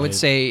 So definitely. I would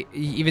say,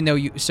 even though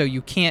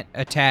you can't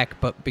attack,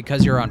 but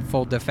because you're on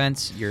full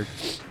defense, your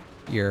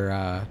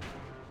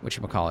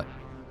whatchamacallit,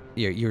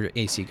 your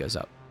AC goes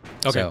up.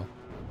 Okay. So,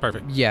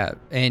 perfect. yeah,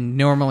 and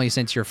normally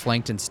since you're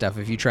flanked and stuff,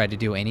 if you tried to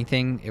do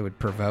anything, it would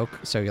provoke.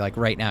 So you're like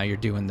right now you're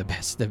doing the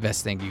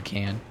best thing you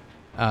can.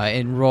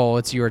 And roll,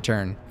 it's your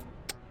turn.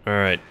 All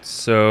right,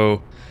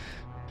 so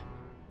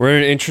we're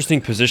in an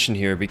interesting position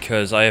here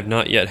because I have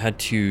not yet had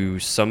to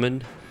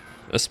summon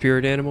a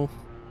spirit animal,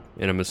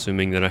 and I'm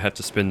assuming that I have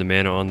to spend the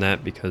mana on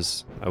that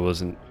because I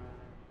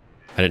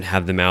didn't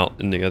have them out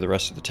in the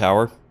rest of the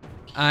tower.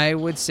 I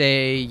would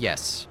say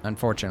yes,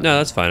 unfortunately. No,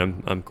 that's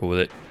fine. I'm cool with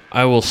it.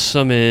 I will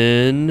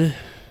summon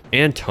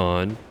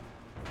Anton.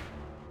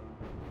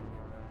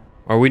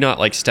 Are we not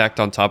like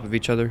stacked on top of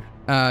each other?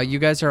 You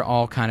guys are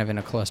all kind of in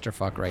a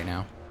clusterfuck right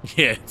now.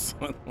 Yes.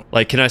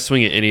 Like, can I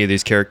swing at any of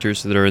these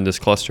characters that are in this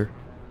cluster?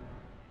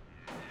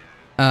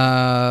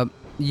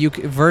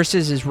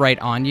 Versus is right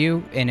on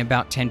you, and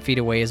about 10 feet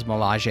away is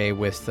Melage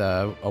with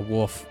a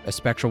wolf, a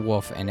spectral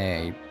wolf, and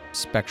a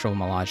spectral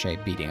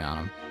Melage beating on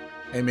him.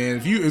 Hey man,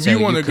 if you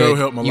want to go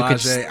help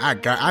Melage,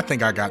 I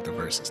think I got the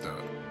verses though.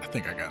 I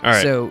think I got it. All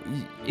right. So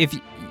if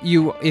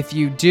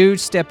you do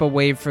step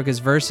away because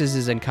Versus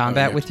is in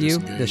combat with you,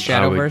 the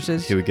Shadow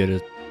Versus, he would get an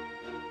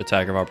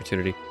attack of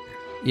opportunity.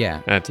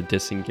 Yeah. I have to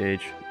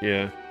disengage.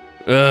 Yeah.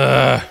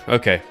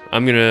 Okay.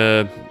 I'm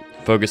gonna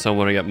focus on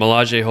what I got.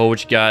 Melage, Hole,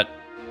 what you got?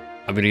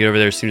 I'm gonna get over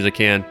there as soon as I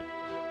can.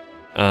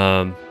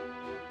 I'm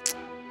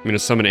gonna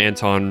summon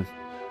Anton.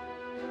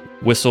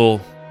 Whistle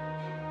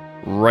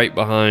right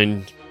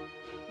behind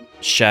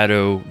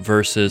Shadow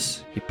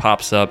Versus. He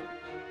pops up,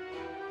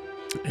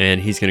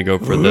 and he's gonna go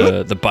for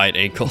the bite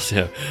ankles.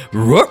 Yeah.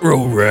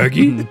 Ruh-roh,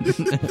 Raggy.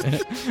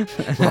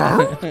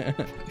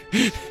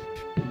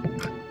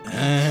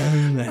 I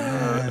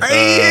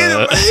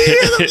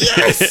hit him!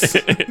 Yes!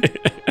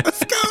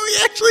 Let's go! He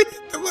actually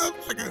hit the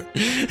motherfucker.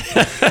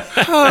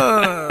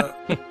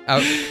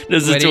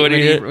 Does a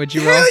 20 hit? Would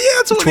you roll? Hell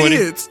yeah, 20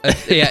 hits.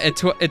 Yeah,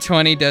 a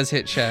 20 does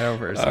hit Shadow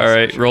Versus. All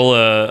right, roll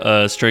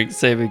a strength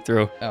saving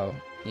throw. Oh,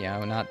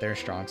 yeah, not their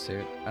strong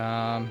suit.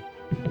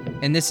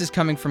 And this is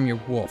coming from your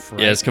wolf,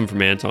 right? Yeah, it's come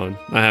from Anton.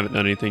 I haven't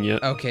done anything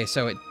yet. Okay,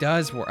 so it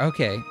does work.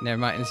 Okay, never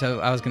mind. So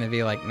I was gonna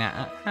be like,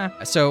 nah.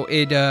 So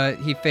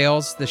he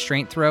fails the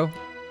strength throw.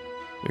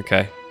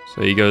 Okay,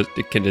 so he goes.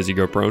 Does he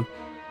go prone?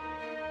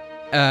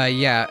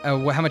 Yeah.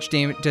 How much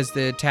damage does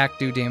the attack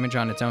do? Damage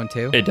on its own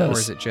too? It does. Or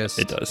is it just?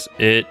 It does.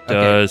 It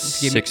does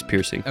 6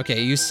 piercing.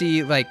 Okay, you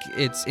see, like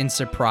it's in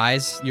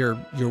surprise. Your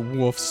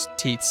wolf's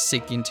teeth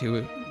sink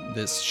into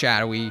this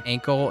shadowy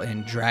ankle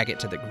and drag it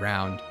to the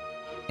ground.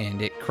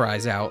 And it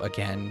cries out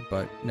again,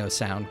 but no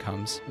sound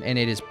comes. And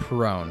it is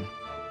prone.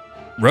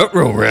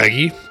 Ruh-roh,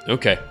 Raggy.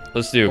 Okay,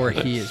 let's do. Or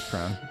he is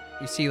prone.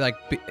 You see like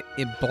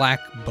black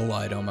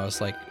blood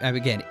almost, like,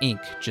 again, ink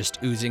just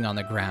oozing on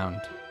the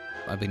ground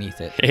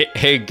beneath it.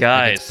 Hey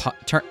guys.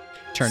 Like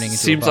turning into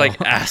Seems a ball.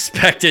 like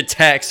aspect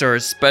attacks are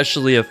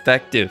especially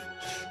effective.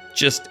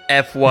 Just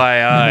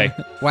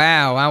FYI.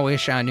 Wow, I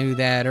wish I knew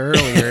that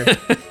earlier.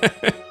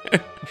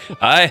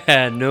 I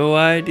had no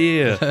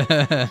idea.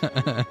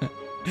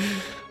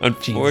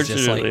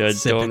 Unfortunately, I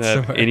don't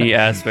have any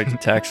aspect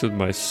attacks with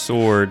my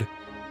sword.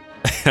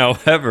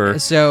 However,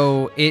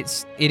 so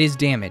it is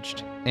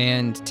damaged,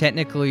 and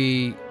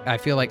technically, I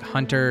feel like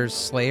Hunter's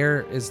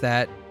Slayer is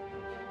that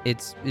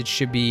it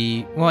should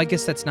be. Well, I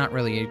guess that's not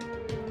really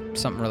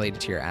something related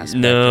to your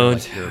aspect. No,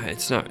 like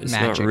it's not. It's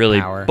magic not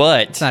really. Power.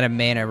 But it's not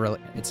mana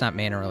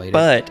related.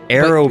 But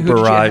Arrow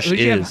Barrage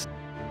is.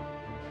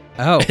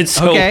 Oh, And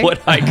so okay. what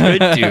I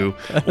could do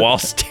while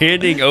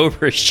standing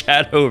over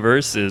Shadow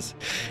Versus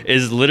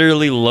is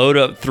literally load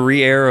up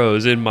 3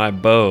 arrows in my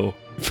bow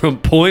from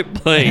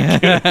point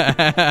blank.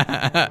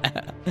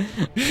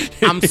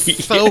 I'm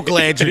so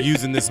glad you're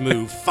using this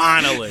move.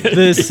 Finally.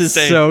 This is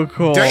so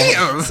cool.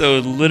 Damn. So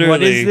literally,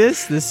 What is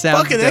this? This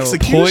sounds Fucking dope.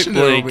 execution. point Executioner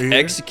blank over here.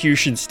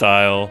 execution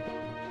style.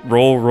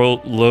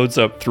 Roll loads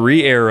up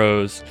 3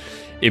 arrows,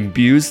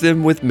 imbues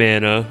them with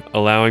mana,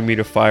 allowing me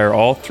to fire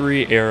all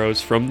 3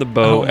 arrows from the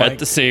bow Oh my at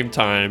the same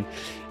time,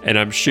 and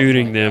I'm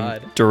shooting them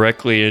God.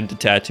 directly into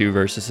Tattoo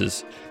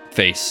Versus's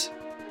face.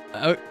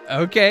 Oh,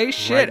 okay,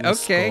 shit, Right in the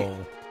okay. skull.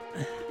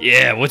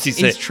 Yeah, what's he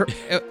say?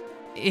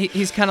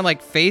 He's kind of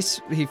like face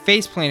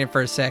planted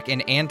for a sec,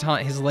 and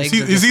Anton, his legs.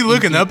 Is are he just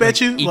looking inky, up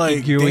at you? Like,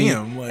 icky-gooey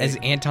damn, like- as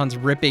Anton's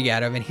ripping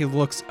at him, and he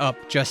looks up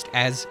just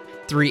as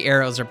 3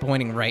 arrows are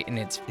pointing right in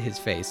his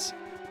face.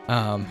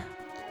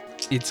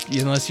 It's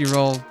unless you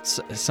roll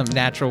some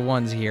natural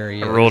ones here.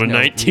 I rolled a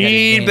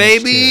 19,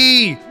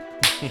 baby.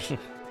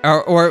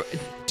 Or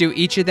do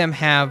each of them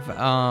have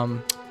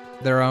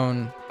their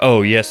own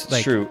Oh yes, it's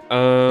Like, true.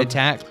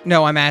 attack?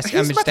 No, I'm asking.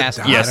 I'm He's just about to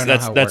asking. die. I Yes, don't know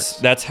how it works.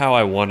 that's how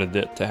I wanted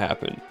it to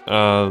happen.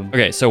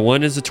 Okay, so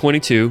one is a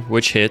 22,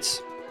 which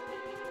hits.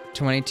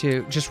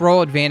 22. Just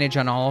roll advantage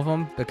on all of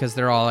them because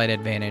they're all at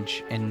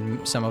advantage,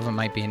 and some of them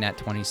might be in that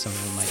 20, some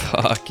of them might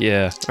not. Fuck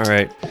yeah! All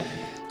right,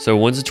 so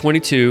one's a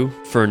 22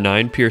 for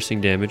 9 piercing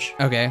damage.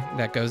 Okay,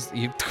 that goes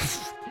you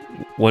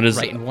One is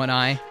right in one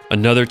eye.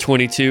 another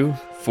 22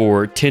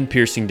 for 10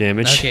 piercing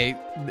damage. Okay,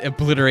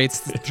 obliterates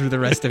through the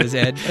rest of his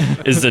head.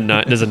 Does a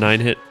 9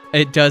 hit?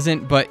 It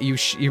doesn't, but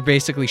you're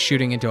basically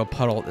shooting into a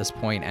puddle at this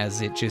point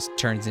as it just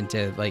turns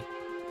into like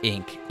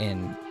ink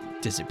and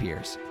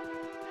disappears.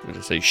 I'm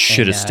gonna say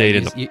should have And, stayed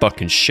in you- the you-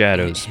 fucking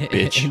shadows,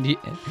 bitch.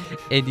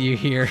 and you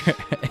hear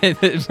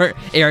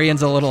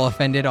Arian's a little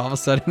offended all of a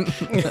sudden.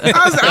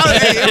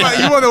 Like,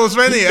 you want to know what's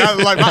funny?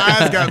 Like my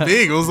eyes got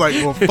big. It was like,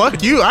 well,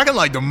 fuck you. I can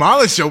like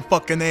demolish your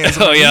fucking ass.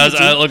 if Oh yeah, need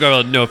to. look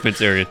around. No offense,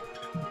 Arian.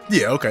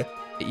 Yeah, okay.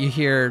 You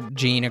hear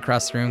Gene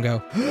across the room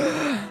go,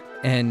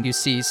 and you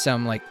see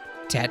some like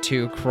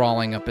tattoo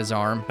crawling up his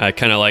arm. I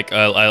kind of like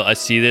I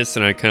see this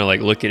and I kind of like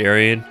look at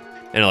Arian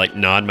and I like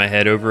nod my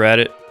head over at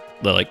it,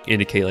 to, like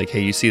indicate like,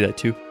 hey, you see that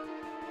too?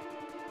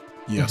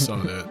 Yeah, I saw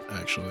that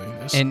actually.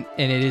 That's- And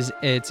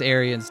it's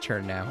Arian's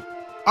turn now.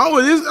 oh,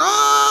 it is.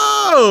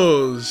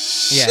 Oh,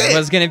 shit. Yeah, it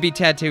was gonna be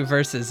tattoo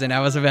versus, and I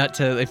was about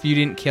to. If you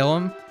didn't kill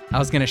him, I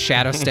was gonna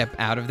shadow step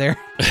out of there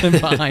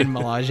behind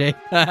Melage.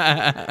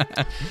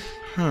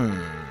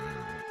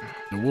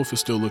 The wolf is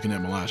still looking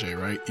at Melage,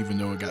 right? Even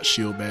though it got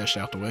shield bashed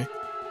out the way.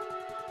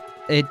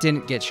 It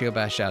didn't get shield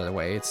bashed out of the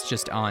way. It's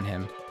just on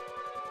him.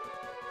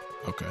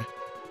 Okay.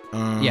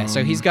 Yeah,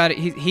 so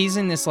he's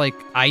in this like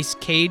ice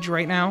cage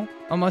right now.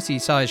 Almost, he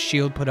saw his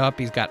shield put up.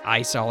 He's got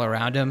ice all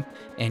around him,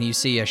 and you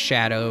see a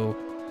shadow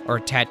or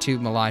a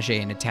tattooed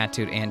Melage and a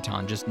tattooed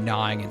Anton just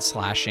gnawing and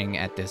slashing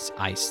at this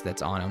ice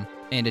that's on him,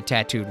 and a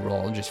tattooed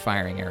Roll just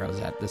firing arrows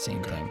at the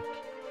same thing.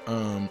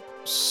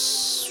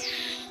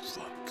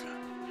 Fuck.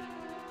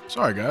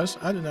 Sorry, guys.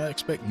 I did not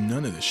expect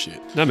none of this shit.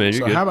 No man,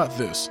 you're So good. how about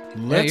this?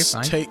 you're Let's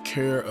fine. take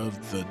care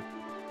of the.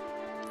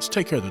 Let's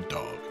take care of the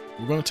dog.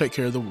 We're gonna take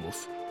care of the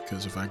wolf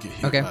because if I get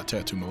hit Okay. by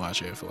tattoo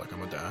Malachi, I feel like I'm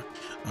gonna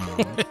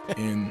die.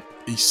 And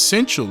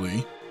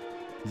essentially,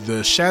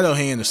 the shadow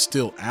hand is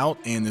still out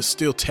and is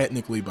still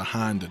technically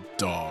behind the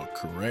dog.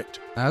 Correct?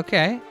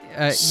 Okay.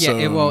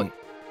 So-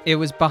 It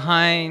was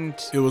behind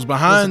It was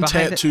behind,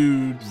 behind the-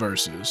 tattooed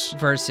versus.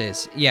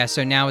 versus. Yeah,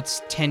 so now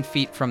it's 10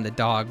 feet from the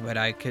dog, but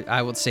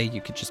I would say you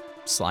could just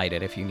slide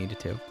it if you needed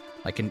to.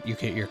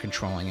 You're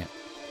controlling it.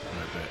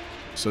 Like that.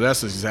 So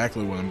that's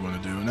exactly what I'm gonna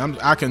do, and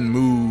I can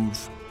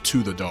move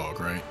to the dog,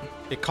 right?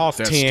 It costs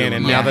That's 10, still and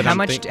enough. now that how I'm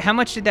much how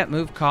much did that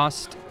move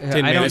cost? 10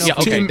 I don't minutes. know.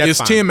 Yeah, okay, 10, that's it's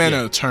fine. 10 mana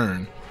Yeah. a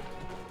turn.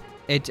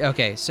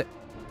 Okay, so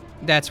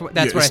that's what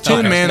I It's thought. 10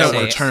 I was mana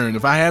gonna a say. turn.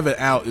 If I have it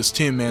out, it's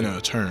 10 mana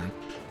a turn.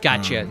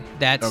 Gotcha.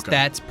 That's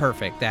okay.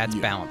 perfect. That's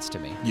Yeah. balanced to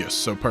me. Yes,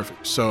 so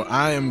perfect. So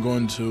I'm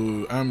going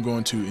to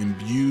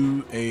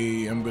imbue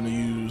I'm going to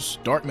use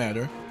dark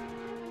matter,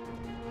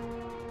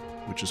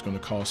 which is going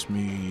to cost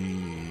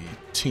me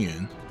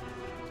 10.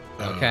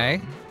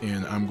 Okay.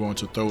 And I'm going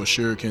to throw a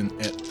shuriken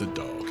at the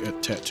dog,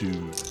 at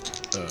tattooed.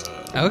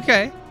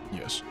 Okay.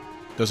 Yes.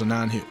 Does a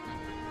 9 hit?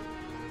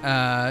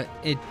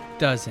 It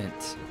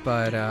doesn't,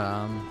 but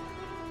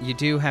you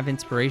do have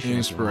inspiration.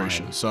 if you want.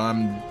 Inspiration. So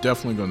I'm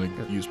definitely going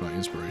to use my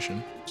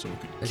inspiration, so we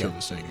could kill Okay.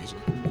 this thing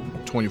easily.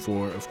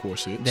 24, of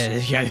course,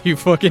 hits. Yeah, you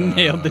fucking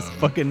nailed this Um,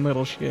 fucking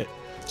little shit.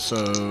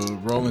 So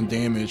rolling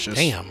damage, that's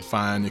Damn.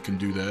 fine. It can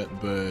do that,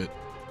 but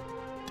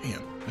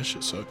damn, that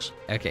shit sucks.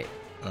 Okay.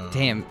 Um,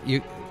 Damn,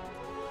 you.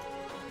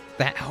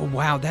 That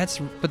wow, that's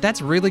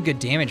really good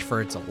damage for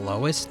its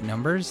lowest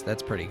numbers.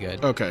 That's pretty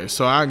good. Okay,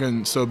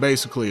 so so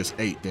basically it's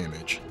 8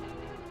 damage.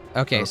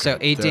 Okay, so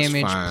okay, 8 that's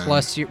damage fine.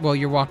 plus your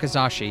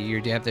Wakizashi.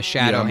 You have the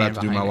shadow I'm hand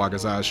about to do behind my it.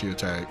 Wakizashi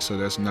attack, so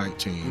that's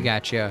 19.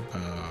 Gotcha.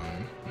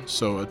 Um,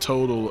 So a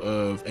total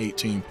of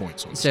 18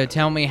 points on So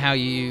tell me how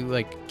you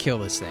like kill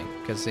this thing,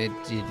 because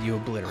you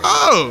obliterate.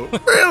 Oh,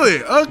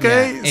 really?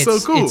 Okay, Yeah, so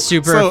cool. It's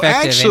super so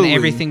effective, actually, and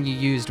everything you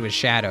used was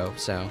shadow.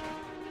 So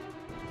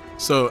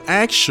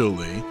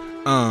actually,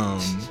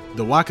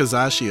 the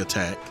Wakazashi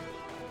attack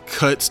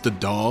cuts the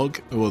dog,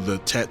 the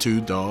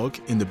tattooed dog,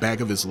 in the back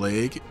of his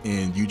leg,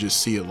 and you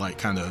just see it like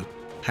kind of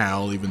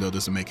howl, even though it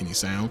doesn't make any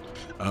sound,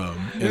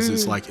 as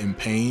it's like in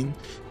pain.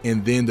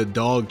 And then the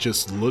dog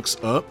just looks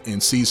up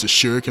and sees the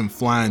shuriken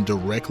flying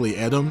directly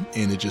at him,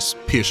 and it just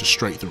pierces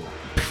straight through him,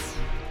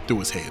 through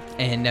his head.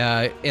 And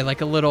it,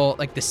 like a little,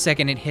 like the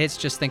second it hits,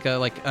 just think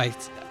of like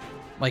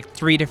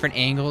 3 different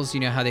angles. You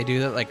know how they do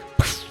that, like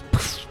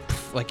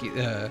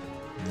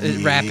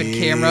rapid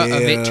camera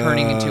of it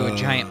turning into a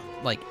giant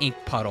like ink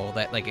puddle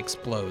that like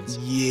explodes.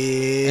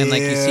 Yeah. And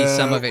like you see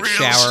some of it real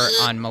shower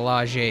shit. on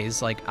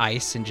Melage's like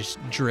ice and just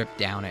drip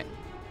down it.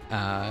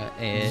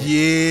 And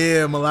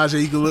Yeah,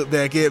 Malaja, you can look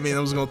back at me and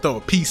I was gonna throw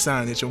a peace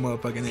sign at your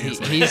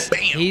motherfucking ass.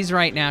 he's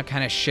right now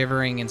kind of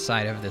shivering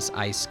inside of this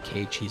ice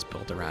cage he's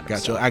built around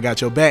himself. I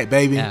got your back,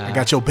 baby. I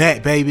got your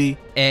back, baby.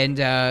 And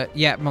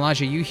yeah,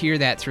 Malaja, you hear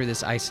that through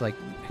this ice, like,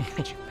 I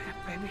got your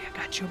back, baby, I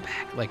got your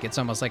back. Like it's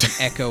almost like an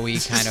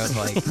echoey kind of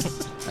like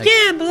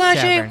Yeah, Malaje,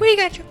 cavern. we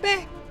got your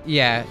back.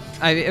 Yeah,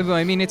 I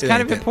mean, it's Yeah,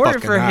 kind of that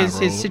important for fucking eye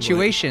his roll,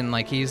 situation.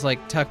 Like he's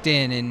like tucked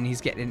in, and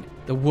he's getting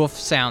the wolf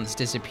sounds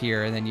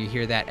disappear, and then you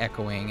hear that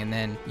echoing, and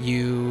then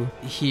you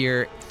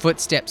hear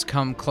footsteps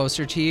come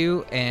closer to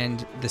you,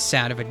 and the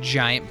sound of a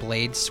giant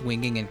blade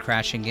swinging and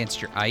crashing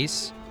against your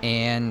ice.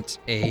 And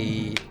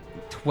a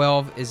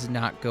 12 is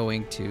not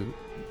going to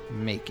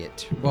make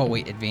it. Well,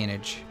 wait,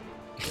 advantage,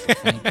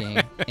 flanking,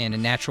 and a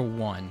natural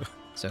 1.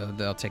 So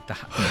they'll take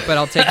but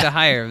I'll take the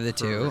higher of the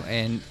 2,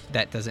 and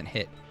that doesn't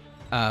hit.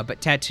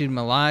 But Tattooed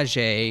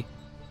Melage,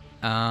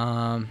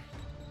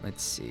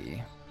 let's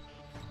see.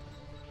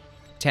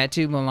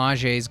 Tattooed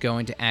Melage is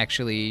going to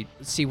actually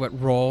see what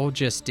Roll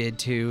just did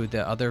to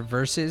the other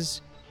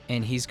verses,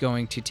 and he's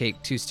going to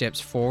take 2 steps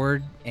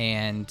forward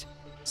and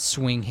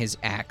swing his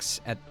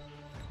axe at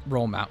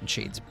Roll Mountain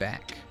Shade's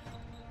back.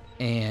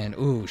 And,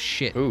 ooh,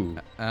 shit. Ooh.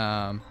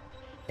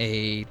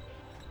 A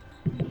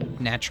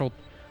natural,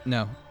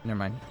 no, never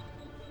mind.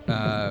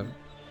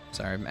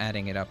 Sorry, I'm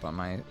adding it up on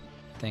my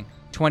thing.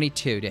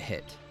 22 to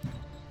hit.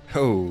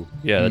 Oh,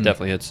 yeah, that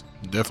definitely hits.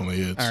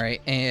 Definitely is. All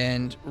right,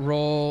 and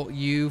Roll,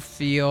 you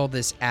feel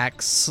this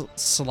axe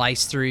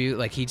slice through you,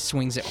 like he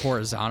swings it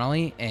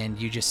horizontally, and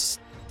you just,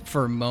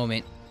 for a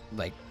moment,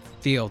 like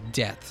feel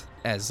death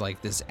as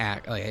like this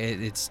axe. Like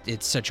it's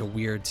such a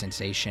weird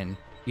sensation.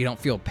 You don't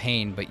feel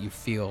pain, but you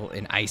feel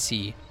an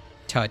icy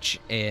touch,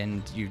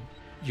 and you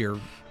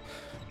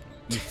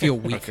feel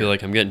weaker. I feel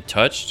like I'm getting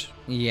touched.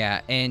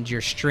 Yeah, and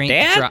your strength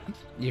Dad?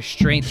 Your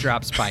strength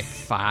drops by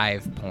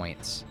 5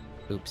 points.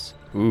 Oops.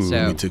 Ooh.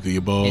 So You tickle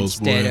your balls,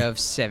 instead boy. of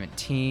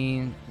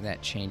 17,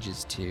 that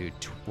changes to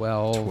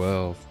 12.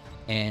 12.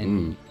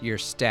 And your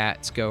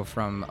stats go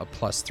from a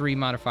 +3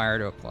 modifier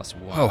to a +1.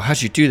 Oh,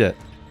 how'd you do that?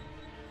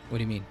 What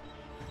do you mean?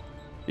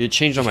 It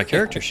changed on my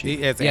character sheet.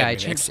 He has Yeah, I admin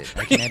changed ex- it.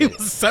 I can He edit it.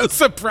 was so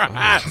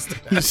surprised.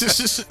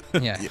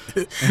 Yeah.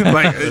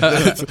 Like,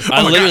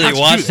 I literally how'd you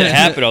watched do it that?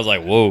 happen. I was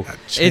like, whoa.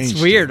 It's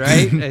weird,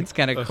 right? It's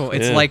kind of cool.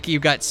 It's Yeah. like you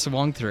got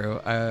swung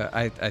through.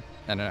 I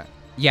don't know.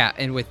 Yeah,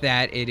 and with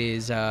that, it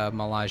is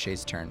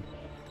Malage's turn.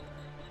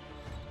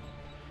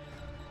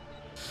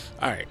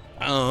 All right.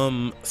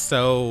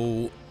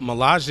 So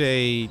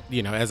Melage,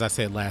 as I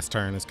said last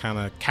turn, is kind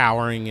of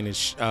cowering in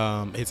his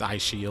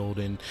ice shield,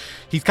 and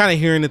he's kind of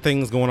hearing the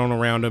things going on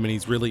around him, and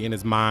he's really in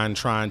his mind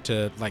trying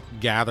to like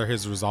gather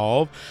his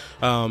resolve.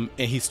 And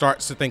he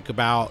starts to think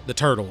about the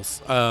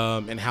turtles,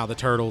 and how the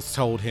turtles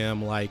told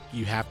him like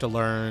you have to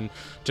learn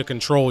to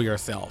control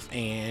yourself,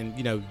 and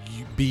you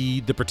be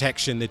the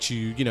protection that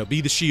you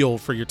be the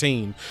shield for your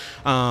team.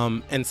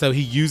 And so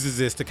he uses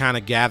this to kind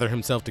of gather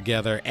himself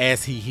together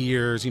as he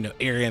hears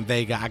Arian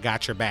Vega, I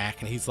got your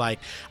back, and he's like,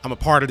 I'm a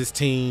part of this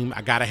team,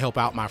 I gotta help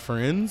out my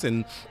friends.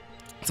 And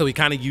so he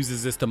kind of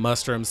uses this to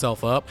muster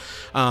himself up.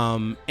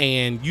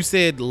 And you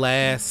said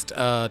last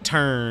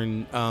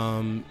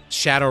turn,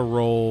 Shadow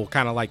Roll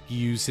kind of like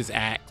used his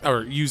axe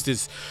or used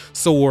his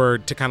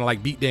sword to kind of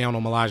like beat down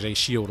on Melage's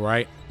shield,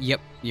 right?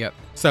 Yep.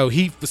 So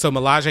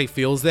Melage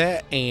feels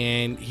that,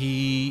 and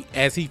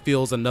as he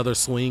feels another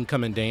swing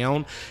coming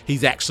down,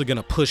 he's actually going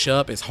to push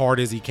up as hard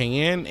as he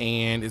can,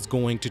 and is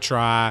going to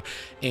try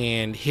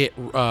and hit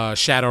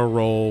Shadow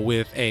Roll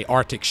with a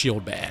Arctic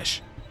Shield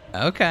Bash.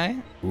 Okay.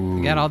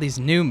 We got all these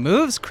new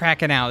moves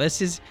cracking out. This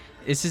is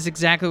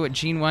exactly what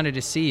Gene wanted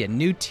to see, a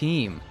new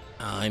team.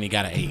 And he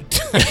got an 8.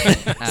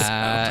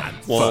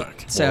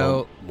 Fuck.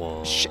 So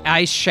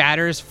ice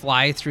shatters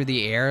fly through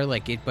the air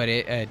but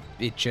it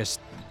just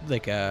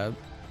like a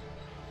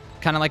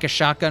kind of like a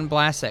shotgun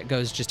blast that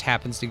just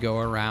happens to go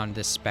around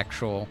this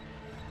spectral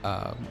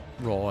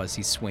roll as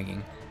he's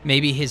swinging.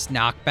 Maybe his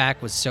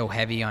knockback was so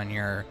heavy on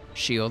your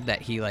shield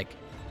that he like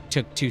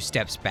took 2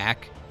 steps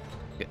back,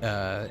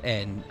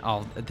 and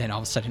all of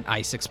a sudden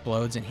ice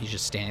explodes and he's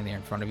just standing there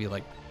in front of you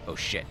like, oh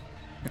shit.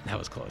 That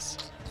was close.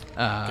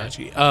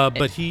 Gotcha.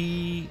 But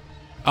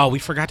we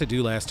forgot to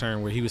do last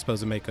turn where he was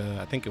supposed to make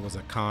I think it was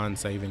a con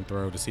saving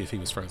throw to see if he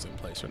was frozen in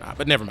place or not.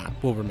 But never mind.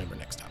 We'll remember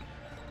next time.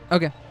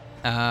 Okay.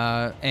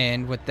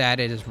 And with that,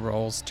 it is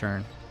Roll's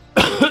turn.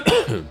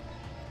 All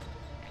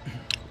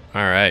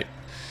right.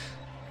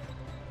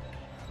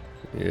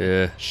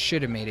 Yeah.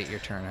 Should have made it your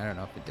turn. I don't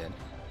know if it did.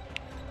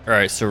 All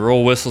right, so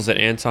Roll whistles at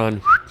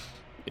Anton,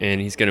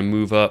 and he's going to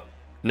move up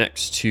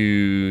next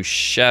to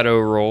Shadow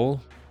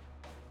Roll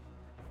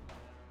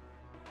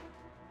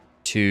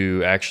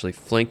to actually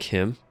flank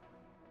him.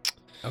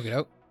 Okay,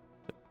 doke.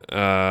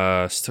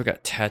 Still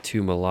got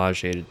Tattoo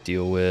Melage to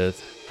deal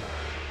with.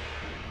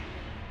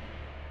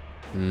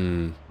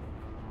 I'm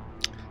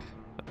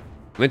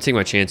going to take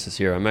my chances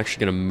here. I'm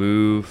actually going to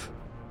move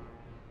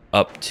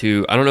up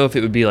to, I don't know if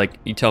it would be like,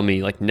 you tell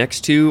me, like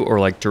next to or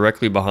like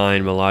directly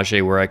behind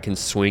Melage where I can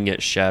swing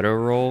at Shadow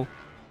Roll.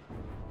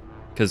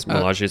 Because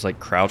Melage is like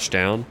crouched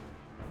down.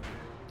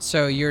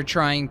 So you're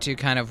trying to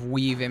kind of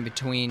weave in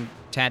between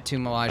Tattoo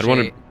Melage. I'd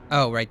wanna-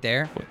 Oh, right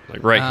there?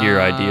 Like right here,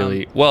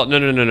 ideally. Well,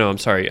 no, I'm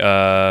sorry.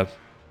 Right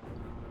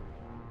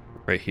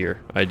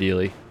here,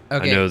 ideally.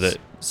 Okay. I know that.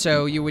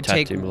 So you would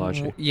Tattoo take...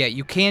 Melage. Yeah,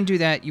 you can do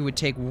that. You would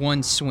take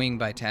one swing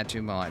by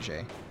Tattoo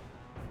Melage.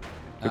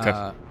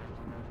 Okay.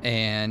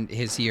 And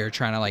you're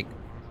trying to like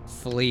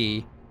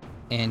flee,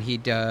 and he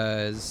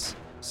does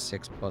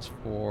 6 +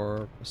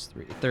 4 +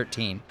 3,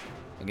 13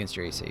 against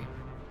your AC.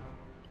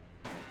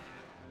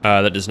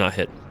 That does not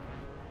hit.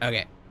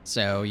 Okay,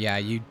 so yeah,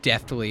 you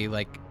definitely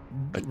like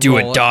Do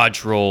roll a it.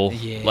 dodge roll.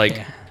 Yeah.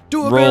 Like,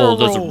 Do a roll barrel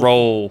does a roll.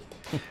 roll.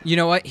 You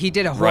know what? He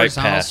did a Right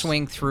horizontal past.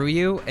 swing through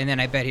you, and then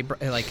I bet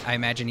I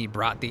imagine he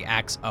brought the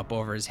axe up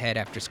over his head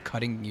after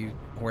cutting you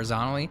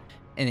horizontally,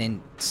 and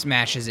then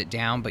smashes it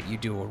down. But you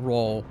do a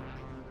roll,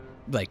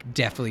 like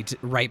definitely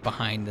right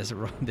behind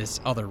this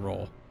other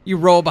roll. You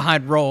roll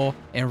behind roll,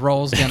 and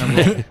roll's gonna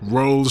roll.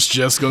 Roll's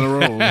just gonna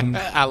roll.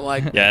 I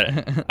like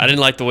Yeah, I didn't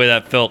like the way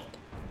that felt.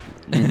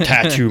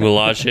 Tattoo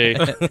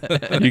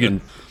Melage. You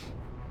can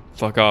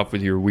fuck off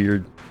with your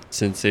weird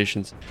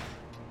sensations.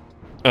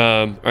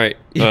 All right.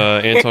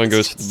 Anton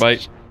goes for the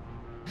bite.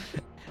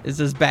 This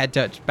is bad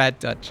touch. Bad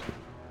touch.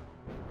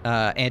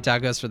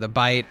 Anton goes for the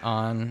bite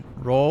on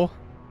roll.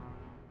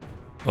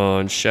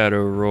 On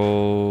Shadow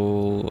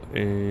Roll,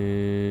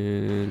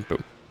 and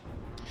boom.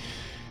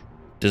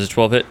 Does a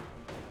 12 hit?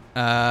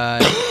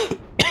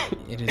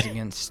 It is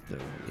against the.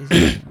 Is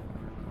it?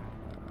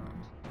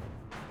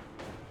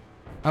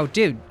 Oh,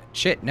 dude.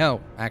 Shit.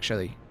 No,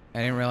 actually, I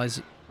didn't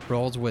realize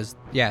rolls was.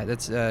 Yeah,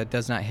 that's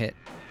does not hit.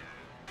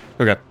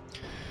 Okay.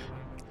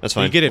 That's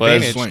fine. You get Well,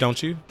 advantage, flank.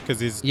 don't you? Because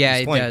he's Yeah,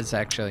 he's it flanked. does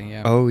actually.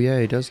 Yeah. Oh, yeah,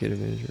 he does get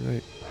advantage. You're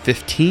right.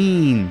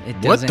 15. It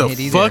What doesn't the hit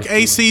either. fuck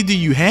AC do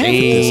you have?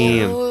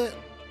 Damn.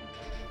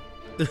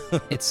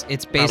 It's I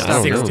based don't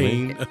off. know,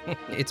 16.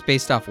 It's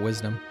based off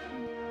wisdom.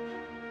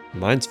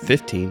 Mine's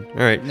 15. All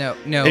right. No.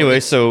 Anyway,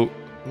 so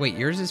Wait,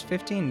 yours is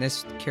 15?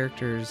 This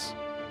character's...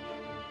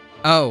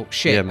 Oh,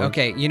 shit. Yeah, mine-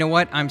 Okay, you know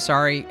what? I'm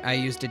sorry. I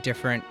used a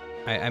different...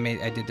 I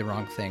did the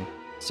wrong thing.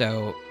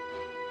 So,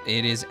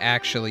 it is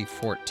actually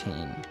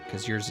 14,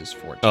 because yours is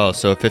 14. oh,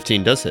 so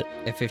 15 does hit.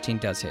 If 15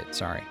 does hit,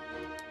 sorry.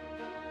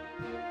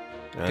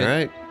 All Good.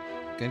 right.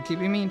 Good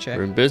keeping me in check.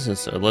 We're in business.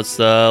 So let's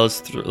throw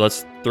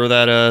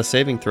that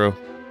saving throw.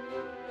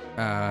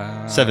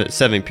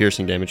 7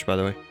 piercing damage, by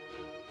the way.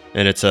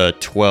 And it's a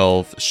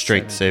 12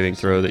 strength 7 saving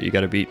throw that you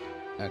got to beat.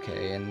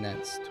 Okay, and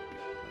that's...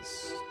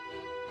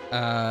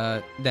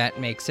 that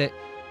makes it.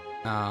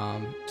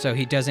 So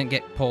he doesn't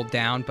get pulled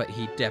down, but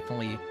he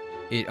definitely...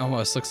 It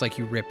almost looks like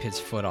you rip his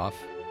foot off.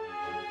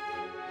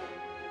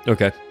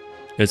 Okay.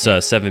 It's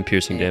 7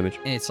 piercing damage.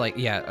 And it's like,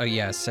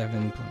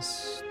 7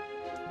 plus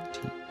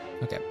 14.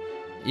 Okay.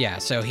 Yeah,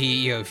 so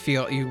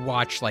you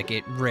watch like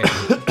it rip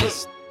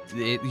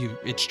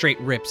it straight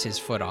rips his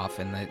foot off,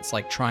 and it's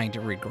like trying to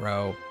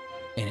regrow,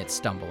 and it's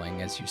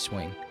stumbling as you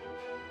swing.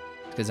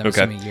 Because I'm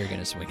Okay. assuming you're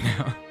gonna swing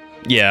now.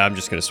 Yeah, I'm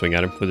just going to swing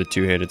at him with a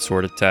 2-handed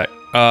sword attack.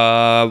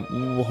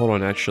 Hold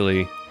on,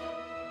 actually.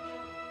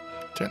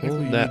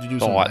 Technically, you That need to do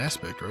thought. some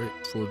aspect, right?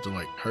 For it to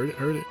like hurt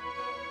it.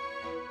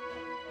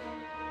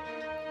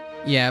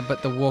 Yeah,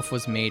 but the wolf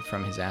was made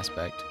from his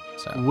aspect.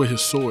 So With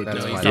his sword.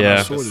 That's though. why- Like, Yeah,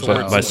 his sword is but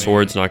not my sword.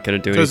 sword's not going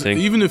to do Because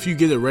anything. even if you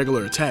get a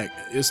regular attack,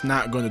 it's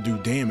not going to do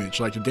damage.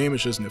 Like the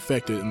damage isn't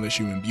affected unless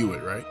you imbue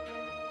it, right?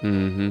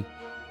 Mm-hmm.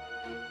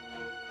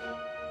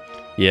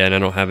 Yeah, and I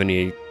don't have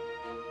any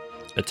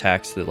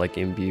attacks that like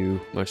imbue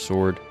my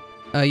sword.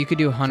 you could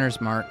do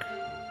Hunter's Mark.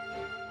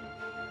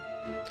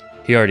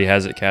 He already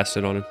has it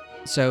casted on him.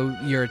 So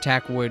your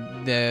attack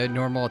the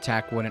normal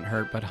attack wouldn't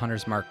hurt, but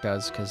Hunter's Mark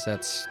does, because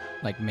that's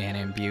like mana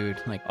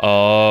imbued. Like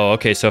Oh,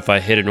 okay. So if I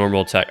hit a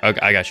normal attack, okay,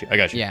 I got you.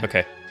 Yeah.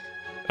 Okay.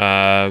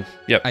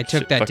 Yep. I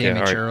took that fuck yeah,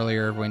 damage all right.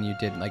 earlier when you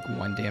did like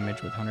 1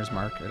 damage with Hunter's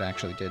Mark. It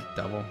actually did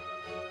double.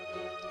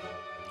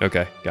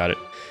 Okay, got it.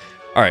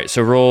 All right,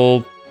 so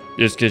roll.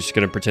 Just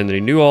gonna pretend that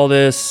he knew all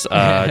this.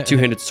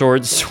 2-handed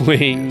sword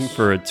swing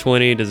for a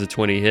 20. Does a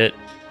 20 hit?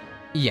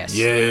 Yes.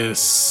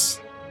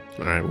 Yes.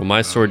 All right. Well,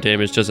 my sword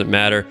damage doesn't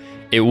matter.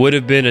 It would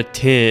have been a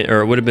 10,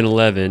 or it would have been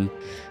 11,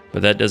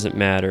 but that doesn't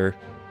matter.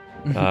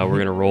 We're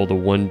going to roll the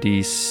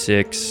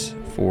 1d6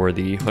 for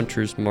the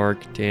Hunter's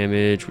Mark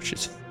damage, which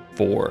is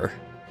 4.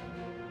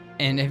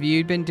 And have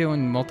you been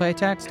doing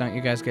multi-attacks? Don't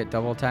you guys get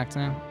double attacks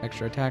now?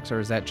 Extra attacks? Or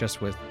is that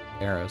just with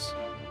arrows?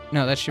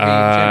 No, that should be in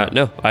general.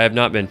 No, I have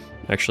not been,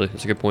 actually.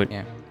 That's a good point.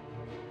 Yeah.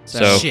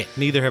 So, Shit,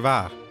 neither have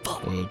I.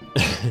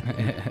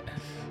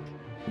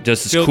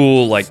 does this Still-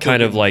 cool, like, still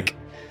kind of getting like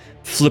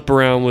flip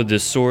around with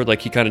this sword.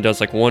 Like, he kind of does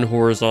like one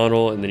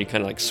horizontal, and then he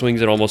kind of like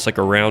swings it almost like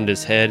around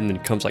his head, and then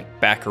he comes like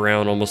back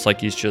around, almost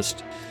like he's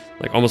just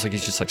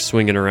like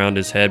swinging around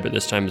his head, but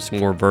this time it's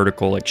more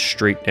vertical, like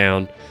straight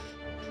down.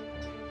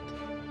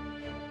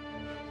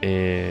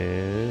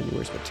 And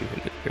where's my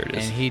two-handed? There it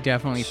is. And he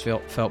definitely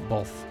felt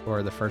both,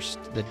 or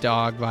the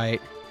dog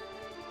bite.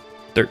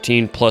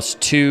 13 plus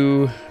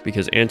 2,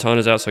 because Anton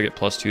is out, so I get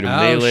plus 2 to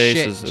melee.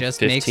 Shit, So it's a just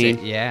 15.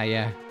 makes it.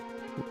 Yeah.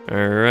 All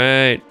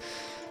right.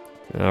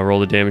 I'll roll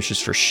the damage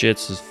just for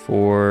shits. Is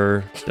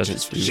 4.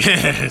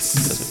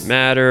 Doesn't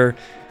matter.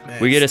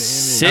 We get a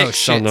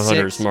 6 on the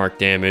Hunter's 6. Mark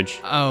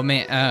damage. Oh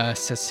man,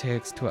 so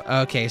 6, 12.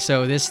 Okay,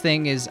 so this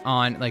thing is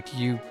on, like,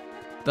 you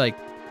like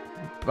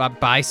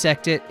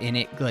bisect it and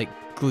it like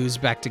glues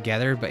back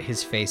together, but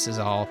his face is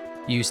all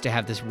used to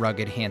have this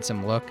rugged,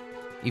 handsome look,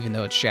 even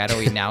though it's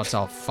shadowy. Now it's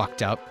all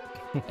fucked up.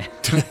 Now it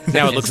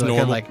It's looks looking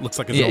normal. like- Looks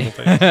like a Yeah. normal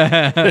face.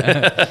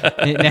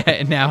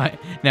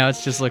 now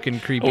it's just looking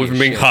creepy. Oh, as from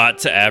being shit. hot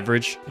to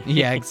average.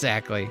 Yeah,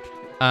 exactly.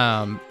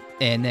 And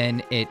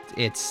then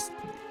it's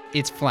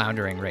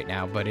floundering right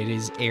now, but it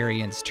is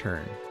Arian's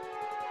turn.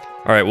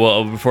 All right.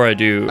 Well, before I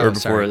do, Oh, or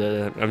before sorry.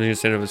 that, I'm gonna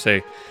stand up and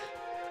say,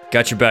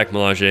 "Got your back,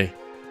 Melage.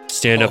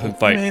 Stand up and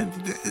fight." Man,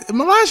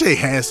 Melage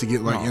has to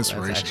get like Oh, that's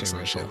inspiration or actually some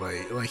really shit.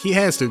 cool. Like he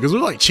has to, because we're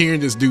like cheering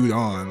this dude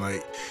on.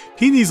 Like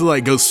he needs to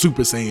like go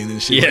Super Saiyan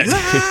and shit. Yeah.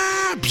 Like,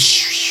 "Ah!"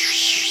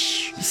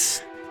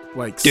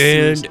 Like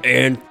Stand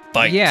and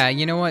fight. Yeah,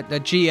 you know what? The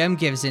GM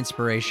gives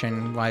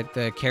inspiration, like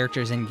the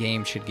characters in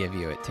game should give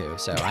you it too.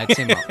 So I'd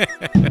say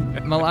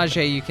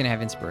Melage, you can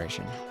have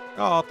inspiration.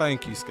 Oh,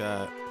 thank you,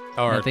 Scott.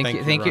 Or No, thank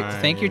your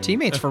Ryan.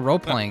 teammates for role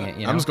playing it.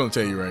 You know, I'm just gonna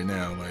tell you right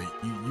now, like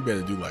you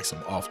better do like some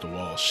off the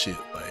wall shit.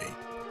 Like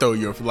throw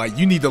your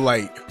you need to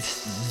like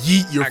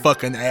yeet your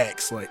fucking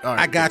axe. Like all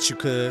right, I got you,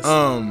 cuz.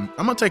 I'm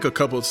gonna take a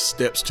couple of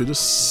steps to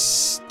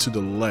the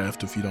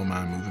left, if you don't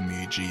mind moving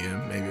me,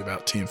 GM, maybe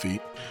about 10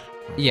 feet.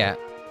 yeah.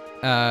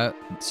 So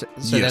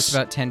Yes. that's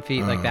about 10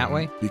 feet, like that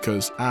way.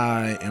 Because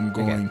I am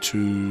going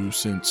to,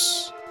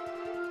 since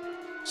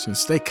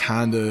they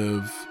kind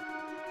of,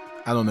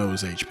 I don't know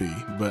his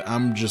HP, but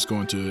I'm just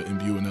going to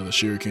imbue another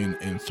shuriken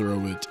and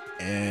throw it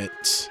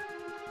at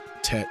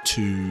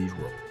Tattooed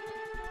Roll.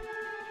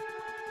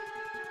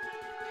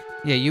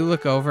 Yeah, you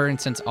look over, and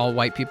since all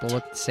white people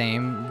look the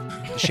same,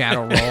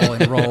 Shadow Roll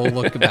and Roll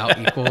look about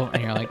equal,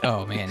 and you're like,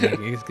 oh man, I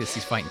guess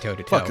he's fighting toe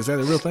to toe. Fuck, is that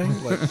a real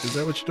thing? Like, is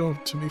that what you're doing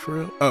to me for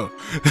real? Oh,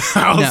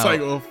 I was No.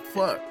 like, well,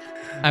 fuck.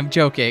 I'm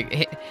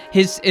joking.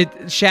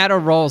 Shadow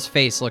Roll's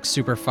face looks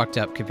super fucked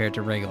up compared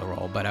to regular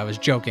Roll, but I was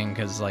joking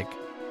because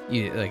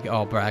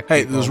all black.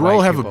 Hey, people, does white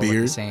Roll have a people look the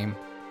beard? Same.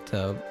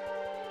 So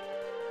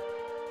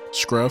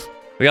Scruff.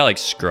 We got like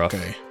scruff.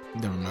 Okay,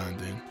 never mind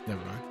then.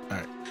 Never mind. All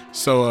right.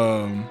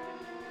 So,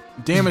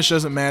 damage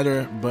doesn't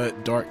matter,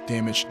 but dark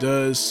damage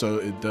does. So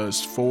it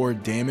does 4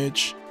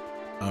 damage.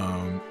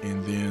 And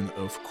then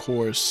of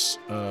course,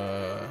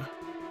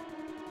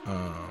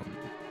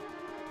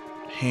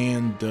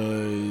 hand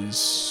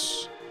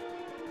does.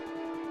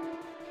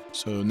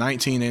 So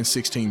 19 and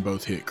 16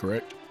 both hit,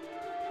 correct?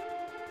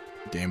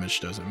 Damage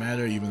doesn't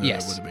matter, even though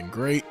Yes. that would have been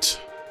great.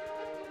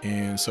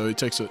 And so it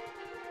takes a.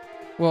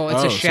 well,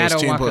 it's Oh, a so Shadow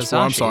it's 10 plus 4.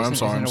 I'm Wakizashi. sorry, I'm isn't-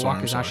 sorry, isn't I'm a sorry,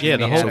 I'm sorry. Wakizashi Yeah,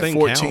 the made whole out of- thing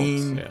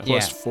 14 counts, yeah.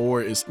 plus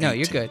 4 is 18. No,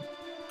 you're good.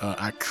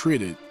 I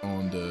critted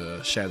on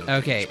the shadow.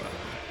 Okay. damage, by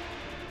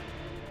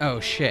the way. Oh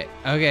shit.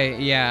 Okay,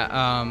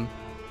 yeah.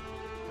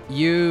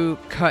 You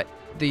cut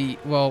the.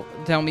 Well,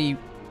 tell me.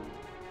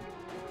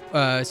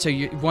 So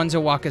one's a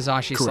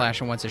Wakizashi Correct. slash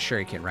and one's a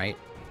Shuriken, right?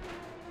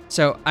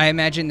 So I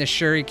imagine the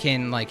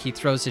Shuriken, like he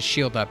throws his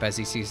shield up as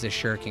he sees the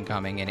Shuriken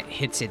coming, and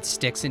it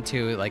sticks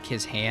into like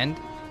his hand,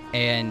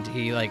 and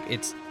he like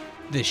it's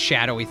the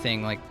shadowy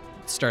thing like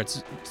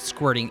starts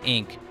squirting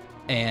ink,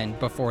 and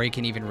before he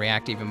can even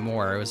react even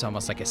more, it was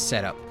almost like a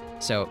setup.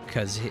 So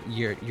because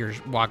your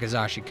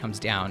Wakizashi comes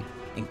down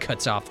and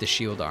cuts off the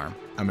shield arm.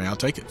 I mean, I'll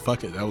take it.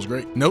 Fuck it. That was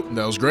great. Nope,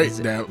 that was great. Is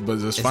it- But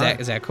that's Is fine. that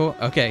is that cool?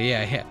 Okay,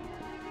 yeah.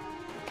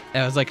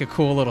 That was like a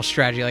cool little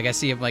strategy. Like I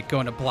see him like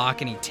going to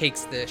block, and he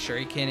takes the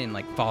shuriken and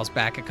like falls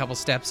back a couple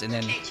steps, and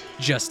then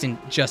just in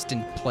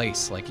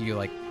place, like you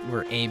like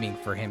were aiming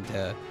for him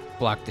to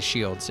block the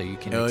shield, so you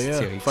can. Hell yeah.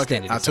 So he Fuck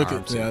it. extended I his took it.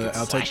 arm so you Yeah, could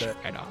I'll take slash it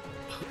that. right off.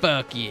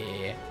 Fuck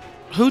yeah.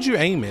 Who'd you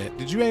aim at?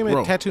 Did you aim at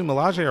Roll. Tattoo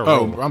Melage or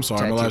Oh, Roll? I'm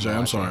sorry, Tattoo Elijah.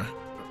 I'm Melage. sorry.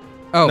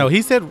 Oh No,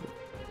 he said.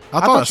 I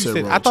thought you I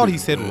said roll. I thought too, he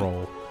said but-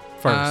 roll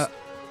first. Uh,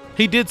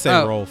 he did say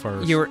oh, roll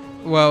first. you were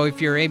well.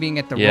 If you're aiming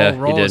at the Yeah, he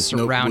roll did. is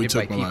Nope, we surrounded by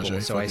took people,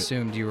 Melage. so Fuck I it.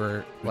 assumed you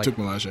were I like. took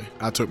Melage.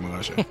 I took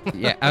Melage.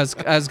 Yeah, I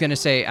was gonna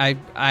say I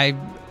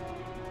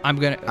I'm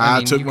gonna. I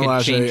mean, took you could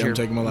Melage, change I'm your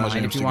taking Melage, mind I'm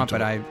if you sticking want,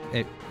 to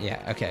but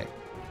yeah, okay.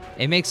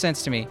 It makes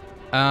sense to me.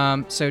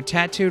 So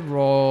tattooed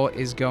roll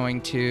is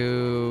going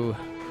to.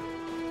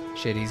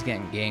 Shit, he's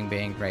getting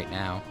gangbanged right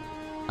now.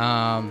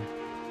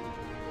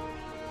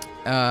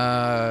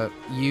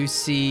 You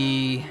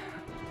see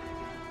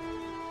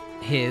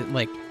his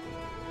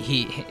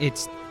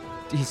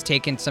he's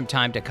taken some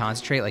time to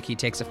concentrate. Like he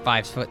takes a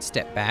 5-foot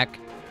step back,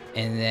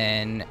 and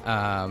then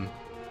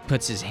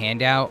puts his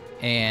hand out,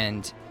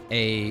 and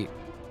a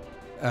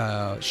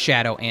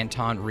Shadow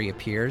Anton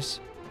reappears,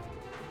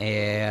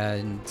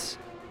 and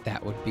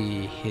that would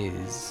be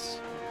his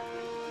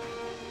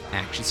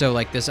action. So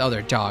like this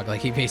other dog,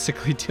 like he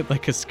basically did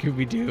like a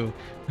Scooby-Doo,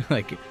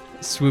 like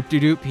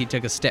swoop-de-doop. He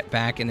took a step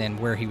back, and then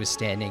where he was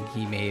standing,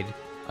 he made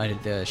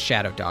the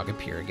shadow dog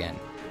appear again,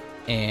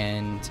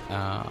 and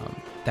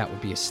that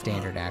would be a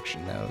standard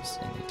action though.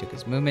 And he took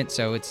his movement,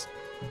 so it's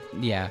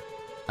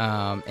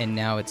and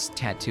now it's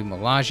Tattoo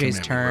Melage's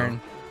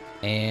turn,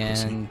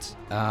 and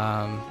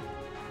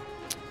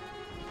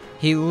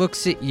he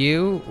looks at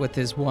you with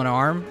his one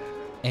arm,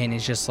 and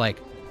he's just like,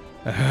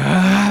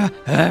 but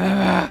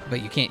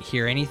you can't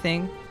hear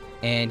anything,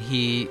 and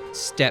he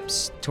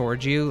steps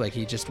towards you, like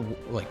he just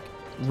like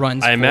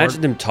runs. I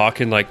imagine them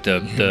talking like the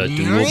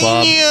Doodle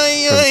Bob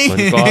from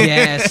SpongeBob.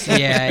 Yes,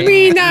 yeah.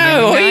 Me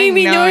no,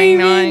 me no.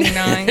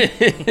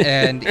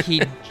 And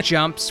he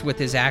jumps with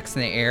his axe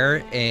in the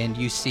air, and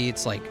you see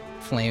it's like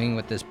flaming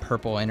with this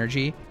purple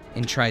energy,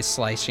 and tries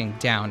slicing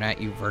down at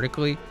you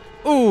vertically.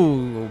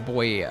 Ooh,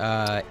 boy,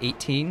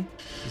 18.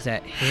 Does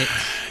that hit?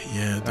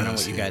 Yeah, I don't know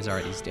what you guys are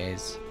these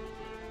days.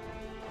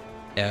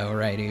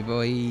 Alrighty,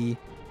 boy.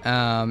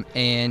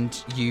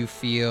 And you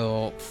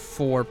feel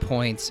 4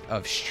 points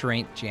of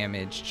strength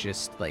damage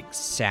just like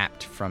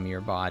sapped from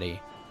your body.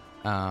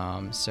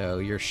 So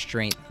your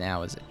strength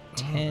now is a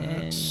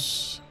 10.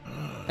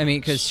 I mean,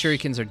 because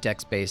shurikens are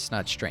dex based,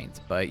 not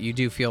strength, but you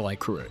do feel like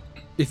correct.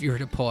 If you were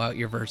to pull out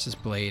your versus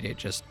blade,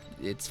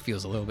 it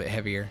feels a little bit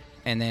heavier.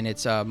 And then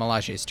it's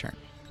Melage's turn.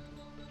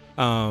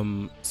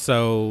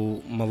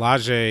 So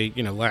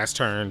Melage, last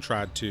turn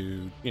tried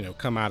to,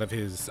 come out of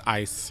his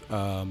ice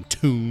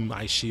tomb,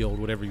 ice shield,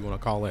 whatever you want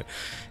to call it,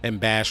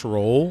 and bash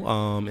roll,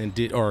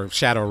 or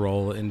shadow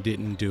roll, and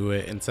didn't do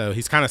it. And so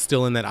he's kind of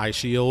still in that ice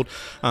shield,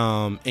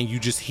 and you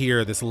just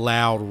hear this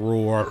loud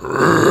roar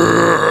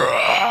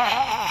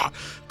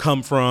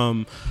come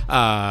from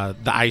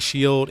the ice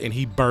shield, and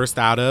he burst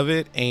out of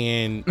it,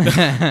 and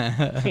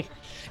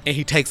and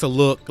he takes a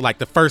look. Like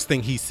the first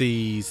thing he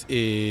sees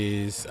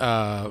is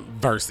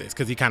Versus,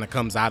 because he kind of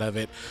comes out of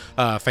it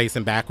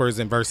facing backwards,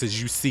 and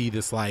Versus, you see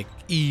this like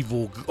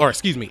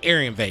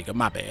Aryan Vega,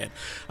 my bad.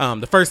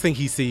 The first thing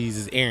he sees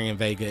is Aryan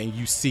Vega, and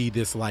you see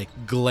this like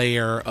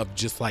glare of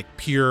just like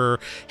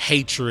pure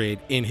hatred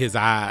in his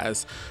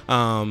eyes,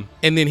 and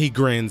then he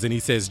grins and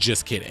he says,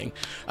 "Just kidding,"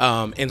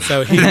 and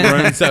so he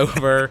runs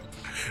over.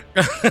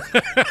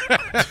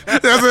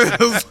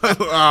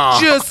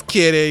 Just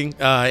kidding.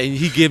 And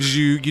he gives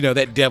you,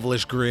 that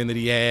devilish grin that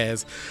he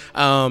has.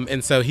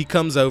 And so he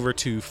comes over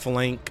to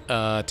flank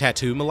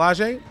Tattoo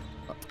Melage.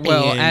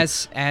 Well,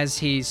 as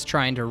he's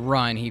trying to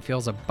run, he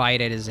feels a bite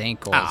at his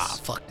ankles.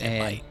 Fuck that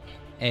bite.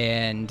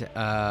 And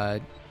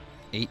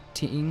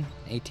 18?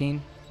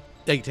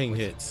 18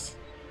 hits.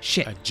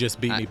 Shit. I just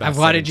beat me by I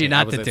wanted 17. you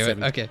not to do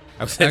it. Okay.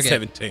 I was at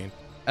 17.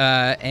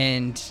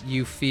 And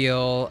you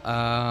feel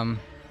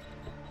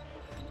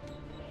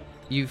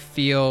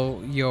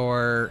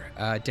your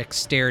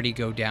dexterity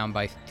go down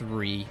by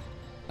 3.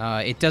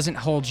 It doesn't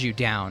hold you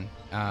down.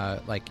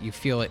 Like you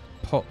feel it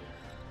pull.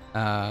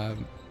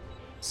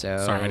 So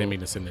Sorry, I didn't mean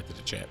to send it to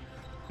the chat.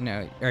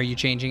 No, are you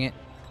changing it?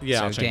 Yeah,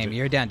 so I'll change damn, it.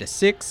 you're down to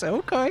 6.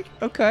 Okay.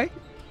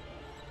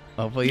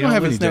 Hopefully You don't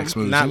have any dex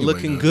moves. Not anyway,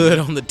 looking though. good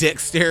on the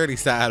dexterity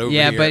side over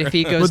here. Yeah, but if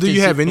he goes Well, do to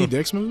you have any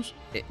dex moves?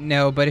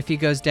 No, but if he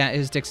goes down,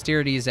 his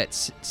dexterity is at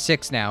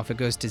 6 now. If it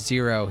goes to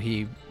 0,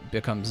 he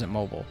becomes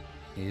immobile.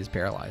 He is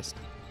paralyzed.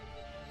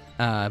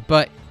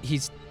 But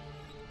he's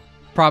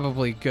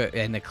probably good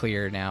in the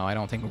clear now. I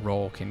don't think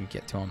roll can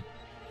get to him.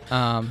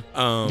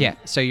 Yeah,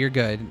 so you're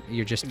good.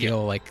 You just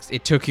feel like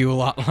it took you a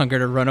lot longer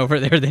to run over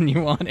there than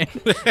you wanted.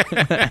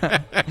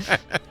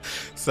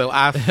 So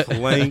I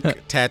flank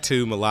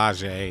Tattoo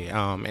Melage,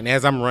 and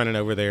as I'm running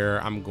over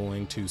there, I'm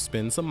going to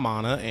spend some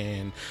mana,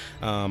 and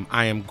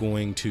I am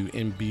going to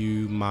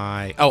imbue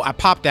my... Oh, I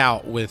popped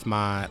out with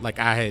my... Like,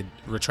 I had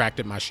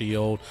retracted my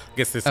shield. I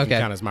guess this can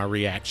count as my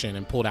reaction,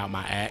 and pulled out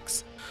my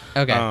axe.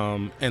 Okay.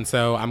 And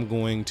so I'm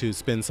going to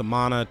spend some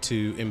mana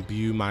to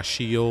imbue my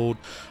shield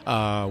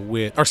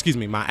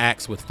my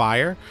axe with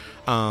fire.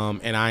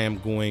 And I am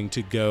going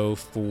to go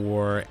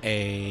for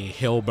a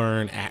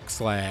Hellburn axe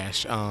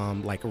slash,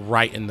 like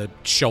right in the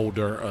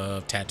shoulder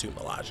of Tattoo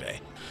Melage.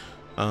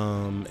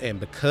 And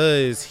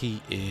because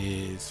he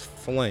is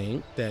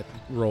flanked, that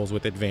rolls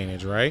with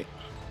advantage, right?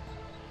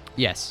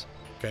 Yes.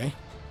 Okay.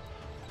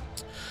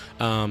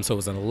 So it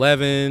was an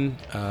 11,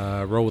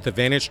 roll with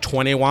advantage,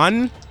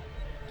 21.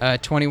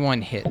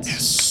 21 hits.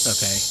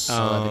 Yes.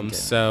 Okay.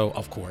 So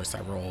of course I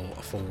roll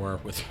a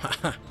 4 with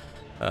my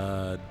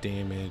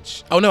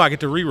Damage. Oh no, I get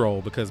to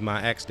reroll because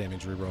my axe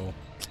damage reroll.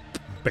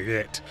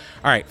 Bet.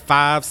 All right,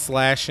 5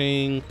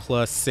 slashing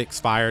plus 6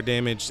 fire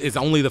damage. Is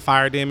only the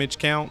fire damage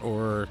count,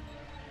 or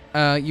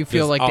you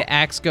feel like the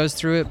axe goes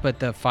through it, but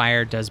the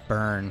fire does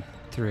burn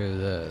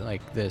through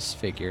this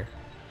figure.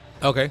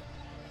 Okay.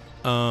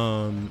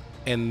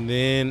 And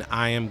then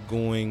I am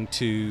going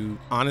to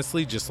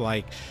honestly just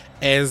like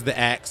as the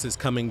axe is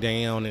coming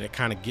down and it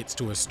kind of gets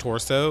to his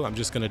torso, I'm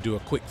just going to do a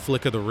quick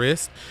flick of the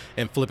wrist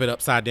and flip it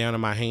upside down in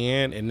my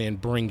hand and then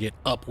bring it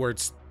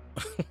upwards.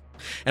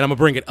 And I'm going to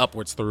bring it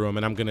upwards through him,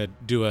 and I'm going to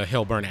do a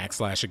Hellburn Axe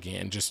Slash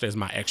again just as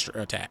my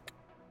extra attack.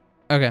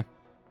 Okay.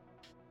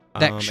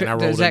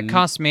 Does that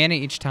cost mana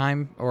each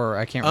time, or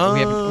I can't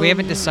remember. We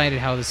haven't decided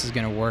how this is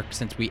going to work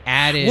since we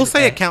added We'll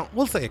say it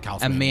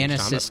counts a mana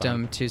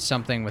system to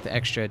something with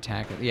extra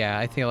attack. Yeah,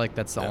 I feel like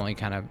that's the only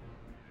kind of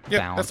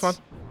balance. That's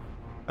fine.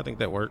 I think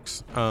that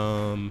works.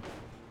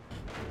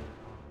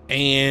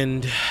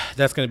 And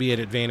that's going to be at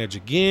advantage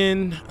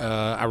again.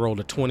 I rolled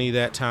a 20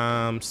 that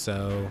time,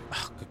 so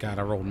good God,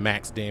 I rolled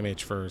max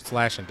damage for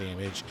slashing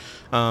damage,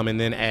 and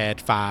then add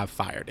 5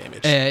 fire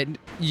damage.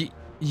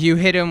 You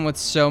hit him with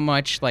so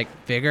much like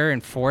vigor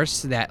and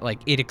force that like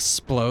it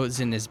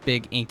explodes in this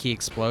big inky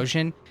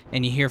explosion,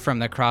 and you hear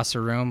from across the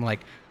room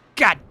like,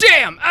 "God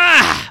damn!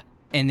 Ah!"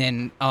 And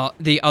then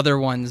the other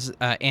ones,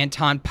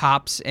 Anton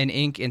pops an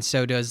ink, and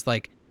so does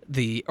like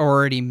the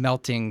already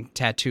melting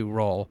tattoo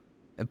roll.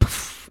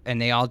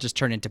 And they all just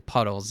turn into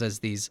puddles as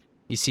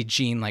you see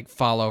Gene like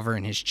fall over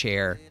in his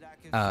chair,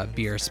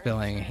 beer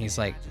spilling. And he's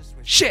like,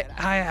 "Shit,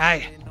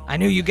 I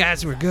knew you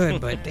guys were good,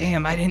 but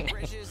damn, I didn't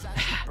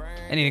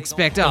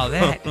expect all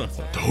that."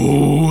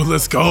 Oh,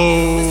 let's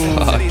go.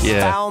 Fuck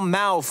yeah. Foul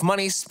mouth,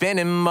 money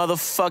spending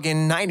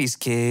motherfucking 90s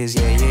kids.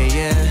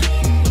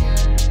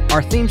 Yeah.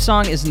 Our theme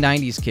song is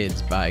 90s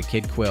Kids by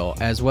Kid Quill,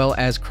 as well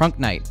as Crunk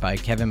Night by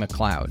Kevin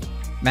MacLeod.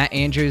 Matt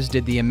Andrews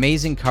did the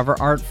amazing cover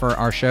art for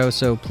our show,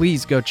 so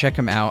please go check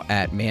him out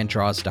at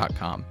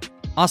mandraws.com.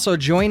 Also,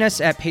 join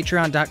us at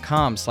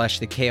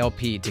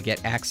patreon.com/theklp to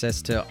get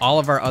access to all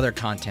of our other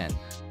content,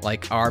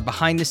 like our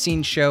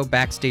behind-the-scenes show,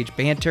 Backstage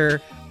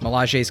Banter,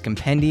 Melage's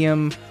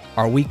Compendium,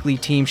 our weekly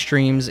team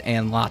streams,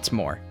 and lots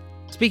more.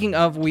 Speaking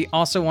of, we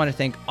also want to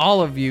thank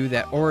all of you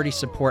that already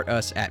support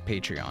us at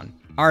Patreon.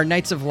 Our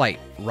Knights of Light,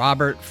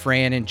 Robert,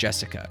 Fran, and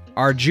Jessica.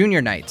 Our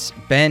Junior Knights,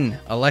 Ben,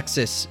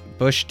 Alexis,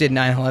 Bush did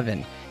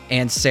 9/11,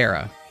 and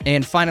Sarah.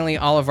 And finally,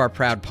 all of our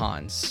proud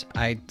pawns.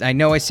 I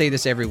know I say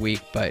this every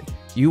week, but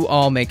you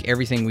all make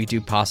everything we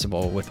do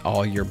possible with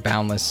all your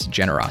boundless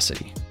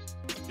generosity.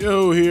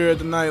 Yo, here at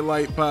the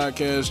Nightlight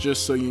Podcast,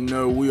 just so you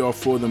know, we are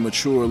for the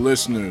mature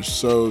listeners.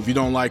 So if you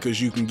don't like us,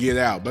 you can get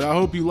out. But I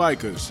hope you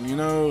like us,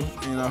 and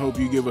I hope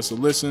you give us a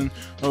listen.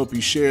 I hope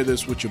you share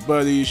this with your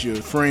buddies, your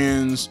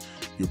friends,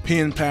 your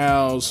pen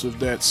pals, if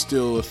that's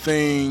still a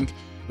thing.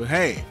 But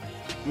hey,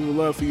 we would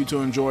love for you to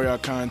enjoy our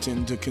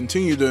content, to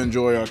continue to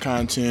enjoy our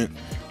content,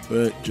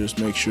 but just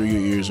make sure your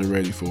ears are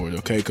ready for it,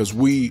 okay? Because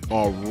we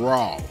are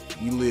raw.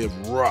 We live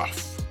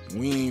rough.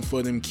 We ain't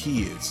for them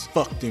kids.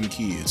 Fuck them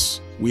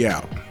kids. We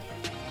out.